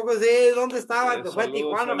 ¿Poco sí? ¿Dónde estaba? ¿Te fue a Saludos,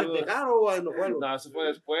 Tijuana a saludos. festejar o a Enojuelos? No, eso fue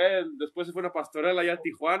después. Después se fue una pastorela allá a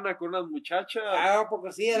Tijuana con unas muchachas.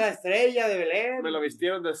 ¿Poco sí? Era estrella de Belén. Me lo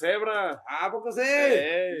vistieron de cebra. ¿Poco sí?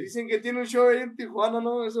 Dicen que tiene un show ahí en Tijuana,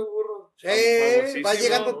 ¿no? Ese burro. Sí, Famosísimo. va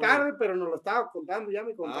llegando tarde, pero nos lo estaba contando ya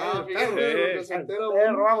mi compadre. Fíjate, lo que se entera uno.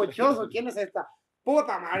 Perro abuchoso, ¿quién es esta?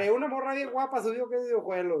 Puta madre, una morra bien guapa subió que es de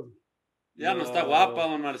Ojuelos. Ya no está guapa,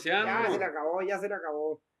 don Marciano. Ya se le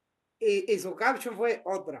acabó. Y su caption fue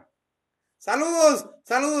otra. Saludos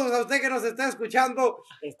a usted que nos está escuchando.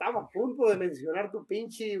 Estaba a punto de mencionar tu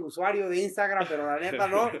pinche usuario de Instagram, pero la neta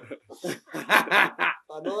no.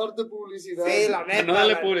 Para no darte publicidad. Sí, la neta. No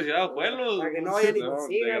dale publicidad a Juelos. Para que no vayan y No, nos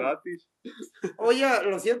de sigan. gratis. Oye,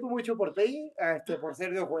 lo siento mucho por ti, por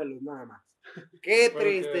ser de Ojuelos, nada más. Qué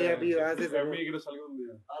triste vida. Que emigres algún día.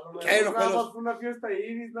 A lo ¿Qué, mejor los nada pelos? más fue una fiesta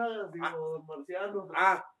iris, nada, digo, don Marciano.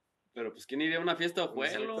 Pero pues, ¿quién iría a una fiesta de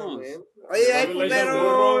Juelos? Oye, hay No le hice al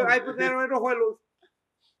burro. putero en Ojuelos.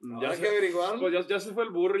 Ya Hay se, que averiguar. pues ya se fue el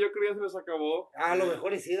burro, yo creo que ya se les acabó. A lo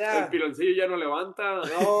mejor es El ida. piloncillo ya no levanta.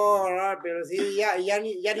 No, pero sí, ya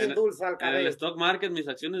ni endulza al En el cabello. stock market mis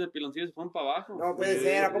acciones de piloncillo se fueron para abajo. No puede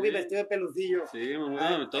ser, ¿a poco vestido de pelucillo? Sí,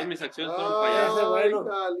 bueno, todas mis acciones fueron para allá. Ese bueno.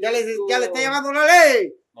 Calito. Ya le está llamando la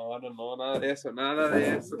ley. No, nada de eso, nada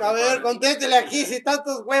de eso. A ver, contéstele aquí si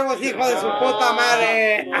tantos huevos, hijo de su puta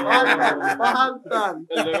madre. Faltan.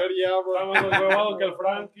 El deber llama. Estamos más huevados que el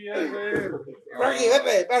Frankie ese. Frankie,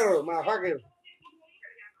 vete, perro, motherfucker.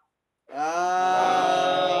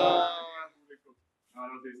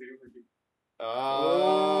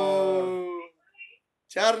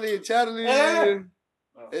 Charlie. ¿Eh?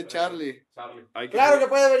 Es Charlie. Hay que Claro que jugar-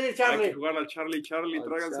 puede venir Hay que Charlie. jugar al Charlie,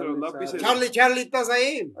 tráiganse Charlie, los lápices. Charlie, ¿estás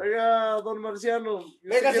ahí? Oiga, don Marciano. ¿y usted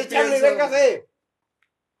Véngase, qué Charlie, piensa? véngase.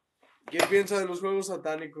 ¿Qué piensa de los juegos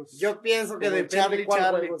satánicos? Yo pienso que Como depende Charlie, cuál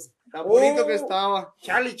Charlie. juegos. Tan bonito que Oh. estaba.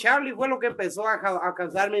 Charlie fue lo que empezó a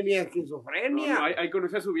causarme mi No, esquizofrenia. ahí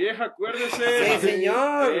conocí a su vieja, acuérdese. Sí,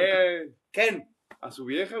 señor. ¿Quién? A su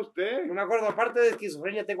vieja usted. No me acuerdo, aparte de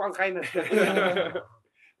esquizofrenia tengo Alzheimer.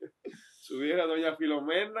 Su vieja, doña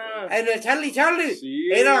Filomena. En el Charlie. Sí.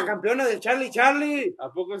 Era la campeona del Charlie. ¿A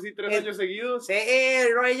poco sí 3 años seguidos? Sí,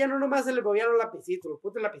 no, ella no nomás se le movían los lapicitos. Los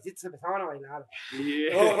putos lapicitos se empezaban a bailar.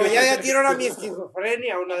 Yeah. O ya tiró a mi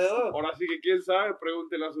esquizofrenia, una de dos. Ahora sí que quién sabe,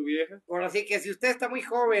 pregúntele a su vieja. Ahora sí que si usted está muy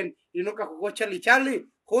joven y nunca jugó Charlie,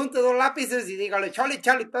 junte 2 lápices y dígale, Charlie,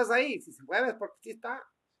 ¿estás ahí? Si se mueve es porque sí está.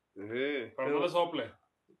 Pero no le sople.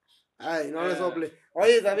 Ay, no le sople.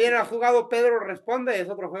 Oye, también ha jugado Pedro Responde, es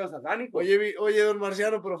otro juego satánico. Oye, don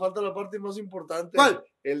Marciano, pero falta la parte más importante. ¿Cuál?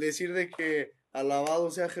 El decir de que alabado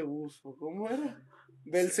sea Jebús. ¿Cómo era?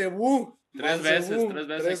 Belcebú. Tres veces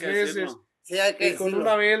hay que decirlo. Sí, hay que Y con decirlo.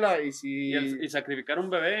 una vela y Y sacrificar un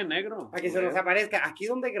bebé negro. Para que se nos aparezca. Aquí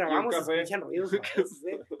donde grabamos Y se un café. escuchan ruidos.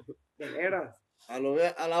 De veras.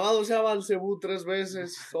 Alabado sea Belcebú 3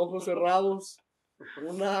 veces, ojos cerrados,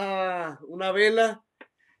 una vela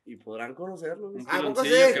y podrán conocerlo. Un ¿A poco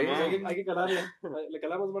piloncillo sí? quemado. Hay que calarle. Le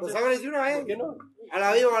calamos, Pues Marcelo. sabes de una vez. ¿Por qué no? A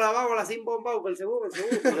la vivo, a la bajo, a la sin bomba, Belcebú.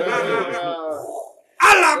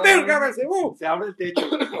 ¡A la verga, Belcebú! Se abre el techo.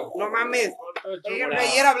 No mames.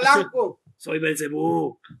 Y era blanco. Soy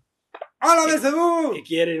Belcebú. ¡Hola, Belcebú! ¿Qué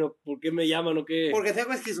quieren? ¿O ¿Por qué me llaman o qué? Porque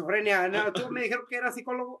tengo esquizofrenia. No, tú me dijeron que era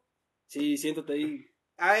psicólogo. Sí, siéntate ahí.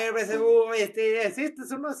 A ver, Belcebú,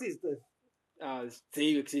 ¿existes o no existes? Ah,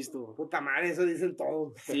 sí, existo. Puta madre, eso dicen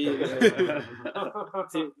todos. Sí,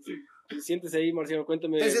 sí. Siéntese ahí, Marciano,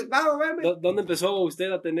 cuéntame. Entonces, vamos, veme. ¿Dónde empezó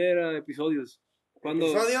usted a tener episodios? ¿Cuándo?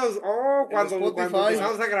 Episodios, cuando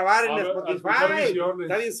empezamos a grabar en Spotify.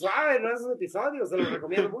 Está bien suave, ¿no? Esos episodios, se los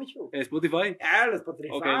recomiendo mucho. ¿Spotify? El Spotify.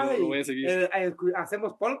 Ok, lo voy a seguir.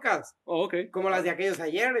 Hacemos podcasts, Oh, ok. como las de aquellos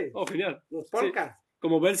ayeres. Oh, genial. Los podcasts.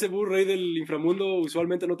 Como Belcebú, rey del inframundo,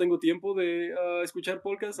 usualmente no tengo tiempo de escuchar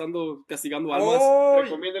podcasts, ando castigando almas. ¡Oh!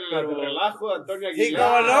 Recomiéndenle las de relajo de Antonio Sí,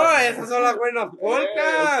 Aguilar. cómo no, esas son las buenas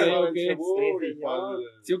podcasts. ok.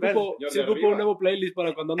 Sí ocupo un nuevo playlist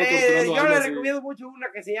para cuando ando torturando Yo le almas. recomiendo mucho una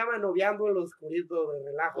que se llama Noviando en lo oscurito de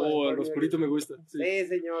relajo. Oh, el oscurito me gusta. Sí,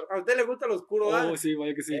 señor. ¿A usted le gusta el oscuro, Oh, sí,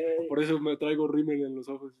 vaya que sí. Por eso me traigo rímel en los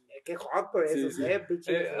ojos. Qué joto eso, Sí.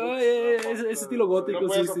 pinche. Ese estilo gótico, No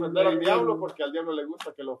puedes sí. ofender al diablo porque al diablo le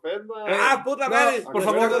gusta que lo ofenda. Puta madre. Por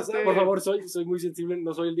favor, soy muy sensible,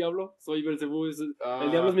 no soy el diablo, soy Belcebú,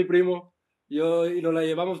 el diablo es mi primo. Y nos la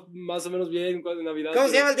llevamos más o menos bien en Navidad. ¿Cómo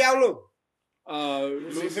se llama el diablo?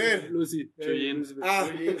 Lucy. Chuyín.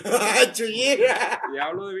 Chuyín.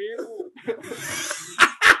 Diablo de viejo.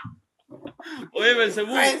 Oye,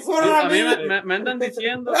 Belcebú, a mí me andan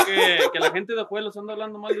diciendo que la gente de Ojuelos anda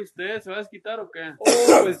hablando mal de usted. ¿Se va a desquitar o qué?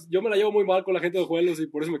 Pues yo me la llevo muy mal con la gente de Ojuelos y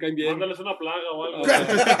por eso me caen bien. Mándales una plaga o algo.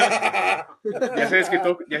 Ya se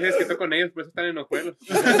desquitó con ellos, por eso están en Ojuelos.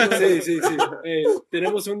 Sí.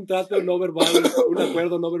 Tenemos un trato no verbal, un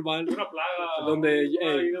acuerdo no verbal. Una plaga. Donde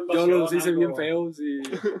yo los hice bien feos y...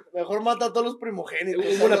 Mejor mata a todos los primogénitos.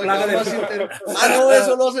 Hubo una plaga de... no,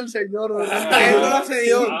 eso lo hace el Señor. Eso lo hace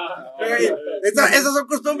Dios. Esas son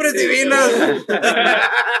costumbres divinas.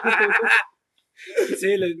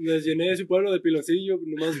 Sí, les llené su pueblo de piloncillo,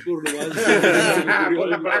 nomás. Por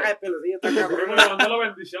la plaga de peloncillo está cabrón. Primero le mandó la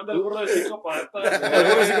bendición del burro de 5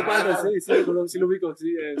 patas. Sí lo ubico,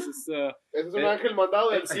 sí. Ese es un ángel mandado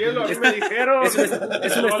del cielo, a mí me dijeron. Es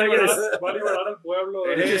una estrella Va a liberar al pueblo.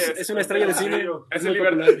 es una estrella de cine. Es muy el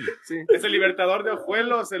popular, sí. Es el libertador de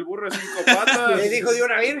Ojuelos, el burro de 5 patas. Es hijo de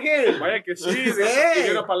una virgen. Vaya que sí, Sí. y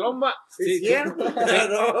de una paloma. Sí, es cierto.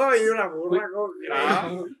 No, y de una burra.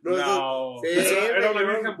 No. Sí, Era una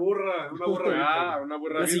virgen burra. Una burra virgen. Una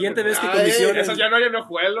burra. La virgen. siguiente vez que comisionen... Eso ya no hay en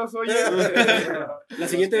Ojuelos, oye. La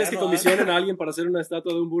siguiente vez que comisionen a alguien para hacer una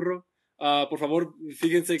estatua de un burro, por favor,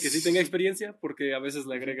 fíjense que sí tenga experiencia, porque a veces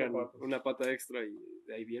le agregan una pata extra y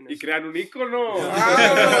de ahí viene. Y crean un ícono.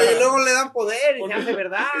 y luego le dan poder y se hace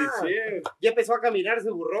verdad. Sí. Ya empezó a caminar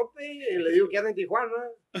ese burrope y le digo que anda en Tijuana.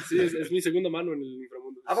 Sí, es mi segunda mano en el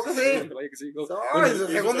inframundo. ¿A poco sí? Vaya que sí. No. Es su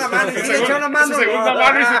segunda mano. Y sí le echó una mano. Su segunda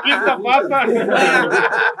mano y su quinta pata.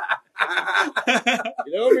 Y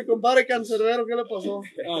luego mi compadre cancerbero, ¿qué le pasó?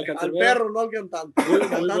 Al Cancerbero. perro, no al cantante. El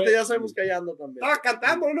cantante ya sabemos que allá anda también. Estaba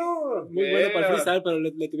cantando, ¿no? Muy bueno para el freestyle, pero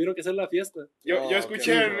le tuvieron que hacer la fiesta. Yo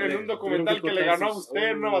escuché en un documental que le ganó a usted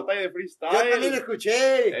en una batalla de Yo freestyle. también lo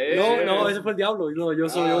escuché. No, ese fue el diablo. No, yo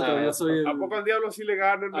soy otro. Yo soy el... ¿A poco al diablo sí le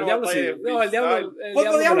gana en Al una diablo batalla sí. de freestyle? No, el diablo.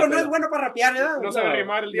 Otro diablo me la no es pela. bueno para rapear, ¿verdad? No sabe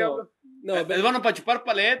rimar el diablo. No, Es bueno para chupar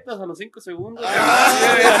paletas a los 5 segundos.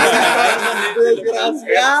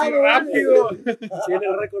 Desgraciado. Rápido. tiene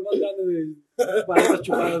el récord más grande de paletas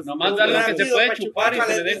chupadas. Nomás darle lo que se puede chupar y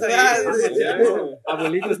se le deja ir.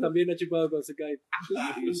 Abuelitos también ha chupado cuando se caen.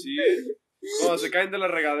 Sí. Cuando se caen de la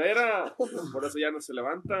regadera, por eso ya no se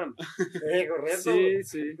levantan. Correcto.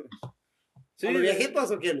 Sí. ¿Son los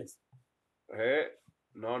viejitos o quiénes?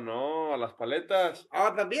 No, a las paletas.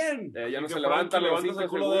 También. Ya no Que se levantan los levantas 5 el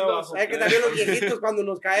culo de segundos. abajo. Es que también los viejitos cuando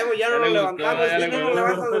nos caemos ya no Ya nos le levantamos. gustó, ya Y le no nos gustó.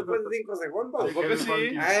 levantamos después de 5 segundos. ¿Por qué sí?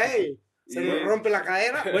 Ay, Se me rompe la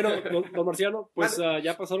cadera. Bueno, don Marciano, pues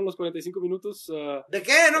ya pasaron los 45 minutos ¿De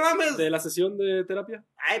qué? No mames. de la sesión de terapia.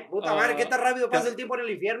 Ay, puta madre, ¿qué tan rápido pasa el tiempo en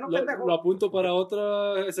el infierno, pendejo? ¿Lo apunto para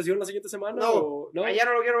otra sesión la siguiente semana? No, ya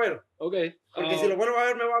no lo quiero ver. Ok. Porque si lo vuelvo a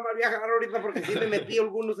ver me va a mal viajar ahorita porque sí me metí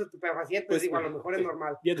algunos estupefacientes, Pues, digo, a lo mejor es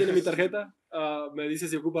normal. Ya tiene mi tarjeta. Me dice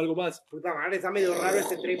si ocupa algo más. Puta madre, está medio raro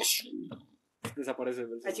este trip. Desaparece.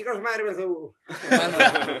 Ay, chicos, madre, me subo.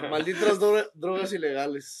 Malditas drogas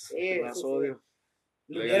ilegales. Sí, Las sí, odio.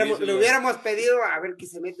 Le hubiéramos pedido a ver que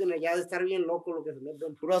se meten allá, de estar bien loco lo que se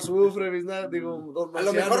meten. Puro azufre, digo, don A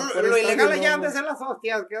lo Marciano, mejor pero lo está ilegal bien allá han loco. de ser las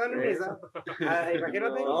hostias, quedan en esa.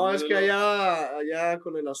 Imagínate. No, es que allá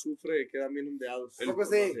con el azufre quedan bien ondeados. Poco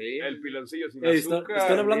sí. El piloncillo sin Están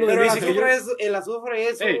azúcar. hablando de Pero mí sin que yo... el azufre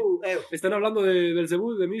es su... Están hablando del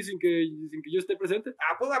cebú de mí sin que yo esté presente.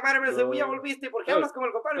 puta madre, Belcebú, ya volviste. ¿Por qué hablas como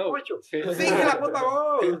el compadre Pocho? Sí. Sigue la puta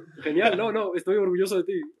voz. Genial, no, estoy orgulloso de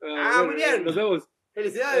ti. Muy bien. Nos vemos.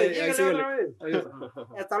 Felicidades, lléguenle síguele. otra vez. Adiós.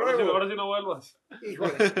 Hasta Ahora luego. sí no vuelvas.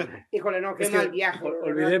 Híjole, no, qué Es que mal viaje. de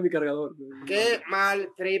olvidé verdad. mi cargador. Qué mal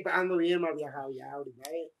trip, ando bien mal viajado ya ahorita.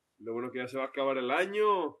 Lo bueno que ya se va a acabar el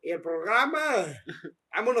año. Y el programa,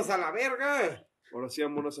 vámonos a la verga. Ahora sí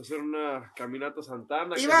vámonos a hacer una caminata a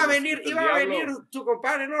Santana. Iba a venir tu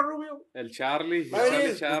compadre, ¿no, Rubio? El Charlie. Va a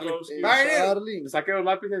venir. Charlie. Va a venir. Charlie. Saque los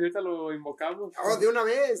lápices y ahorita lo invocamos. Oh, de una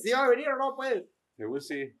vez, ¿sí va a venir o no, pues? Seguro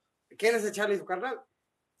sí. ¿Quién es el Charlie, su carnal?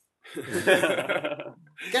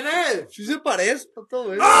 ¿Quién es? Sí se parece a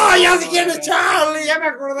todo eso. ¡Oh, ya sé quién es Charlie! ¡Ya me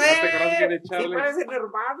acordé! ¿Ya te acuerdas quién es Charlie? Sí, parecen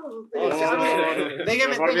hermanos ustedes, Oh, Charlie.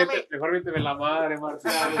 Déjeme. Mejor vete de la madre,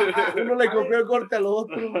 Marciano. Uno le copió el corte al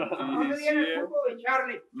otro. No me digan el fútbol de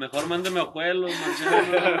Charlie. Mejor mándeme ojuelos,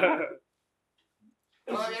 Marciano.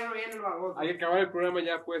 Todavía no viene el baboso. Hay que acabar el programa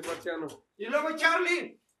ya, pues, Marciano. Y luego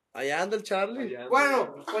Charlie. Allá anda el Charlie. Allá anda.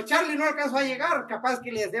 Bueno, pues Charlie no alcanzó a llegar. Capaz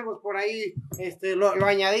que le hacemos por ahí, lo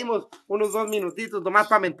añadimos unos 2 minutitos nomás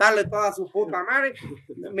para mentarle toda su puta madre.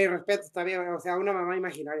 Mi respeto también, o sea, una mamá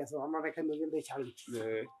imaginaria, su mamá dejando bien de Charlie.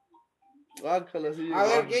 Bájala, sí. A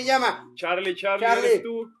ver, ¿quién llama? Charlie, Charlie. eres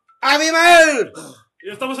tú. ¡Abimael!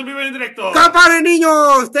 Ya estamos en vivo y en directo. ¡Compadre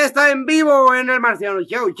niño! Usted está en vivo en el Marciano.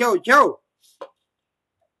 Show.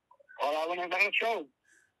 Hola, buenas tardes, show.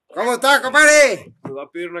 ¿Cómo está, compadre? Nos va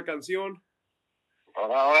a pedir una canción.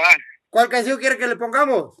 Hola. ¿Cuál canción quiere que le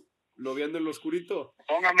pongamos? Noviando en lo oscurito.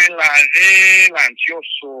 Póngame la del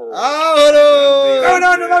ansioso.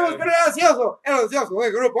 ¡Vámonos! ¡No vamos con el ansioso! El ansioso,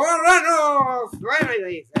 el grupo Ranos. Bueno,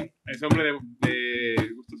 y dice. Es hombre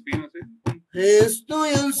de gustos finos, ¿eh? Estoy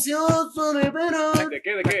ansioso de veras. ¿De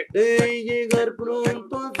qué? ¿De qué? De llegar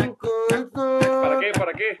pronto a su casa. ¿Para qué?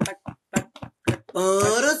 ¿Para qué?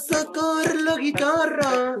 Para sacar la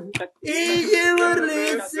guitarra y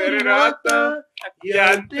llevarle serenata. Y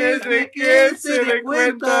antes de que se dé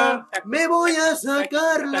cuenta, me voy a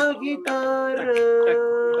sacar la guitarra.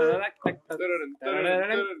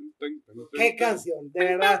 ¡Qué canción! De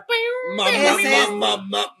verdad. Ese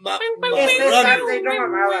es arte y no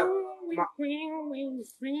mamada.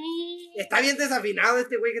 Está bien desafinado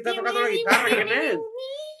este güey que está tocando la guitarra. ¿Quién es?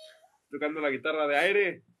 Tocando la guitarra de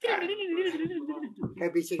aire. Qué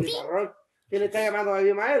pinche guitarrón. ¿Quién le está llamando a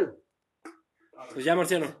Abimael? Pues ya,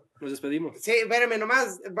 Marciano, nos despedimos. Sí, espérenme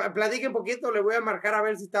nomás, platiquen un poquito, le voy a marcar a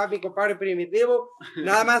ver si está mi compadre Primitivo,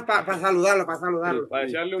 nada más para saludarlo, Para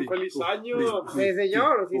desearle un feliz año. Sí,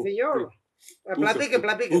 señor. Platiquen.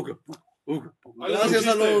 Gracias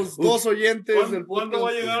a los 2 oyentes del podcast. ¿Cuándo va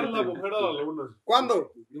a llegar la mujer a la luna?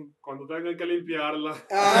 ¿Cuándo? Cuando tengan que limpiarla.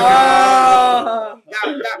 Ojalá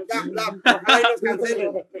y nos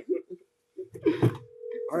cancelen.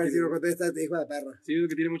 A ver si lo contesta este hijo de perra. Sí, es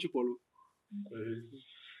que tiene mucho polvo.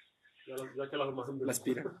 Ya que las manden. La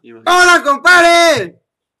aspira. ¡Hola, compadre!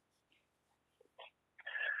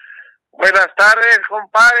 Buenas tardes,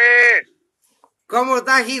 compadre. ¿Cómo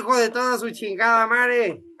estás, hijo de toda su chingada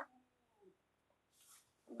madre?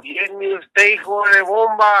 Bien, ¿y usted, hijo de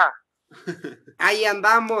bomba? Ahí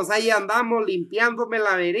andamos, limpiándome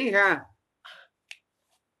la verija.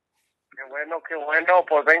 Qué bueno,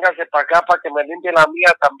 pues véngase para acá para que me limpie la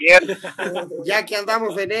mía también. Ya que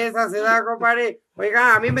andamos en esa, se da, compadre.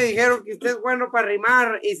 Oiga, a mí me dijeron que usted es bueno para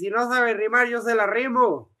rimar, y si no sabe rimar, yo se la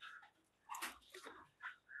rimo.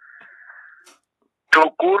 Tu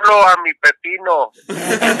culo a mi pepino.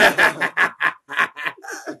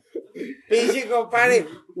 Pinche compadre,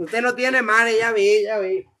 usted no tiene madre, ya vi.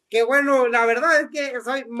 Qué bueno, la verdad es que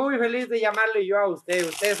soy muy feliz de llamarle yo a usted.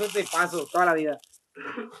 Usted es un tipazo toda la vida.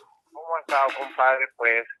 ¿Cómo ha estado, compadre?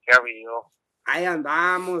 Pues, ¿qué ha habido? Ahí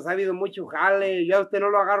andamos, ha habido mucho jale. Yo a usted no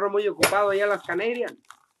lo agarro muy ocupado allá en las Canarias.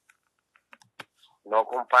 No,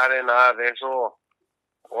 compadre, nada de eso.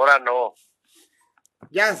 Ahora no.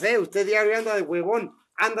 Ya sé, usted diario anda de huevón,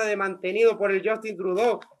 anda de mantenido por el Justin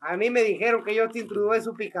Trudeau. A mí me dijeron que Justin Trudeau es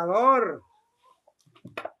su picador.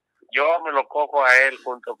 Yo me lo cojo a él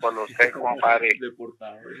junto con usted, compadre.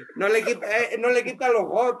 No le quita los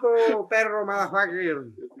votos, perro motherfucker.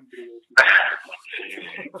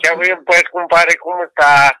 Qué bien, pues, compadre, ¿cómo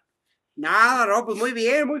está? Nada, no, pues muy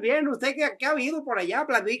bien, muy bien. ¿Usted qué ha habido por allá?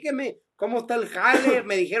 Platíqueme. ¿Cómo está el jale?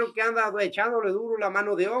 Me dijeron que anda echándole duro la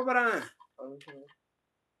mano de obra.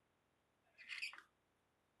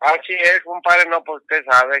 Así es, compadre, no, pues usted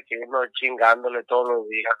sabe que uno chingándole todos los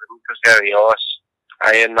días, bendito sea Dios.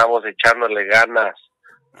 Ahí andamos echándole ganas.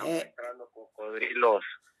 Maestrando cocodrilos.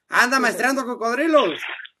 ¿Anda maestrando cocodrilos?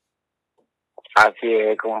 Así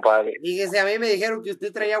es, compadre. Fíjese, a mí me dijeron que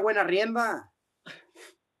usted traía buena rienda.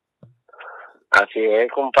 Así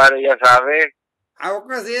es, compadre, ya sabe. ¿A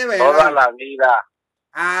poco así de verdad? Toda la vida.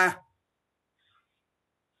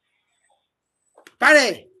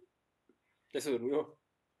 ¡Pare! Ya se durmió.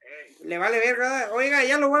 Le vale verga. Oiga,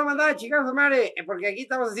 ya lo voy a mandar a chicas, madre, porque aquí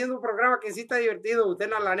estamos haciendo un programa que sí está divertido. Usted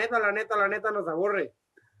no, la neta nos aburre.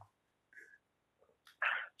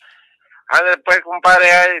 Después,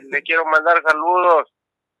 compadre, le quiero mandar saludos.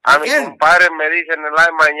 A mi compadre me dicen el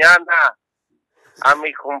de mañana. A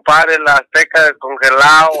mi compadre la Azteca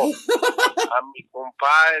descongelado.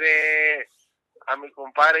 A mi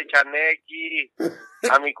compadre Chanequi.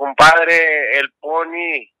 A mi compadre el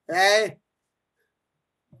Pony.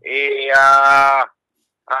 Y a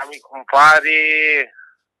mi compadre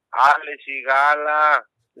Alex y Gala,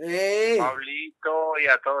 Pablito y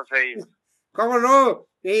a todos ellos. ¿Cómo no?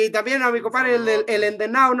 Y también a mi compadre el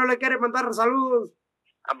Endenao, ¿no le quiere mandar saludos?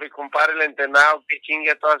 A mi compadre el Entenado, que chingue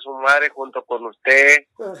a toda su madre junto con usted.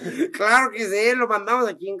 Claro que sí, lo mandamos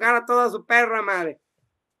a chingar a toda su perra madre.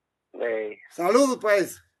 Saludos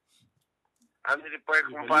pues. Ándale pues,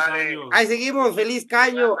 compadre. Ahí seguimos, feliz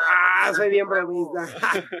caño. Soy bien bromista.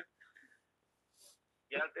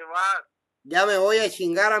 Ya te vas. Ya me voy a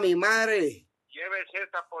chingar a mi madre. Llévese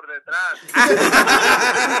esta por detrás.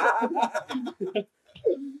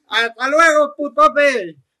 Hasta luego,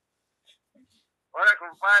 putote. Hola,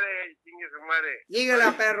 compadre, chingue su madre. Lléguele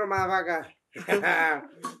a perro, madafaca.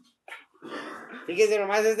 Fíjese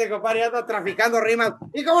nomás, este compadre anda traficando rimas.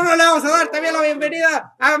 Y cómo no le vamos a dar también la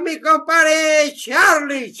bienvenida a mi compadre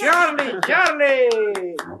Charlie. Hola.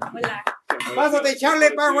 Pásate,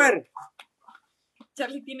 Charlie Power.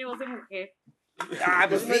 Charlie tiene voz de mujer.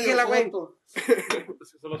 Pues fíjela, güey.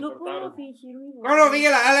 No puedo fingir mi voz. No,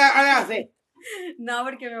 fíjela, hágase. No,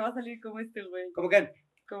 porque me va a salir como este güey. ¿Cómo qué?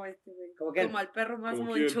 Como este güey. ¿Cómo qué? Como al perro más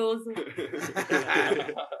monchoso.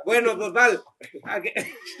 Bueno, pues vale.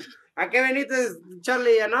 ¿A qué veniste,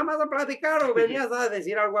 Charlie? ¿Ya nada más a platicar o venías a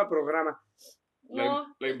decir algo al programa?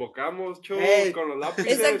 No. La invocamos, con los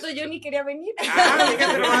lápices. Exacto, yo ni quería venir.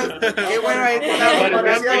 Fíjate nomás. Qué bueno ahí.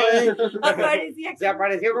 Aparecía. Se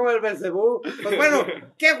apareció como el Belcebú. Pues bueno,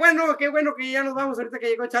 qué bueno que ya nos vamos ahorita que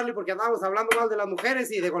llegó Charlie, porque andábamos hablando mal de las mujeres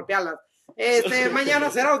y de golpearlas. Mañana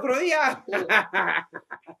será otro día.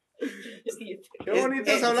 Qué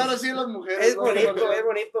bonito es hablar así de las mujeres. Es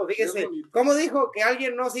bonito, fíjese. ¿Cómo dijo que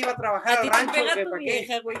alguien no se iba a trabajar al rancho? A ti te pega tu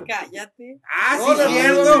vieja, güey, cállate. Sí,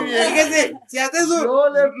 cierto. Fíjese, si hace sus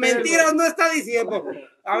mentiras no está diciendo.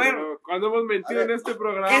 A ver, ¿cuándo hemos mentido en este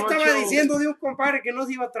programa? ¿qué estaba diciendo de un compadre que no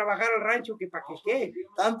se iba a trabajar al rancho? ¿Que para qué?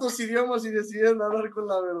 Tantos idiomas y decidieron hablar con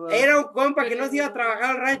la verdad. Era un compa que no se iba a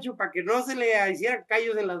trabajar al rancho para que no se le hicieran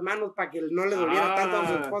callos en las manos, para que no le doliera tanto a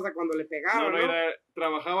su esposa cuando le pegaba, ¿no?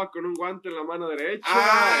 Trabajaba con un guante en la mano derecha.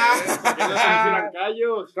 Para que no se hicieran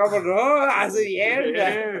callos. ¿Cómo no? Hace bien. Es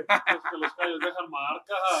que los callos dejan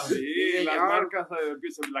marcas. Sí, las marcas,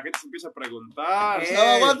 la gente se empieza a preguntar.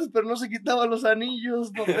 Usaba guantes, pero no se quitaba los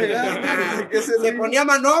anillos para pegar. Se ponía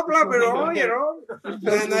manopla, pero oye, ¿no?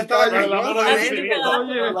 Pero no estaba la mano de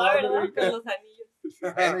con los anillos.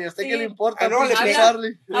 ¿Y a usted qué le importa? No, le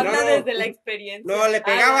Charlie. Habla desde la experiencia. No, le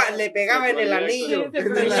pegaba en el anillo.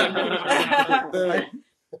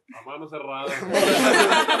 A mano cerrada.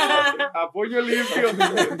 A puño limpio.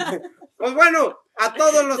 Pues bueno, a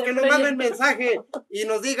todos los que nos manden mensaje y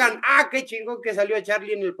nos digan, qué chingón que salió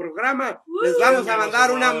Charlie en el programa, les vamos a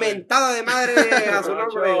mandar una mentada de madre a su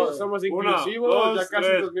nombre. Somos inclusivos, ya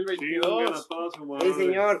casi 2022. Sí,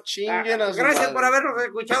 señor. Chinguen a su Gracias madre. por habernos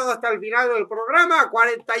escuchado hasta el final del programa.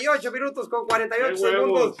 48 minutos con 48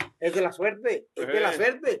 segundos. Es de la suerte, es de la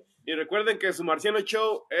suerte. Y recuerden que su Marciano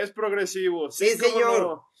Show es progresivo. Sí, señor.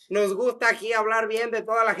 No. Nos gusta aquí hablar bien de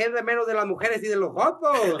toda la gente, menos de las mujeres y de los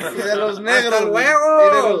jotos. Y de los negros. ¡Hasta luego!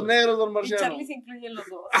 Y de los negros, don Y Marciano. Charlie se incluye en los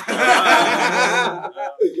dos.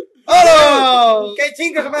 ¡Vámonos! ¡Qué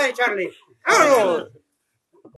chinga se va de Charlie! ¡Vámonos!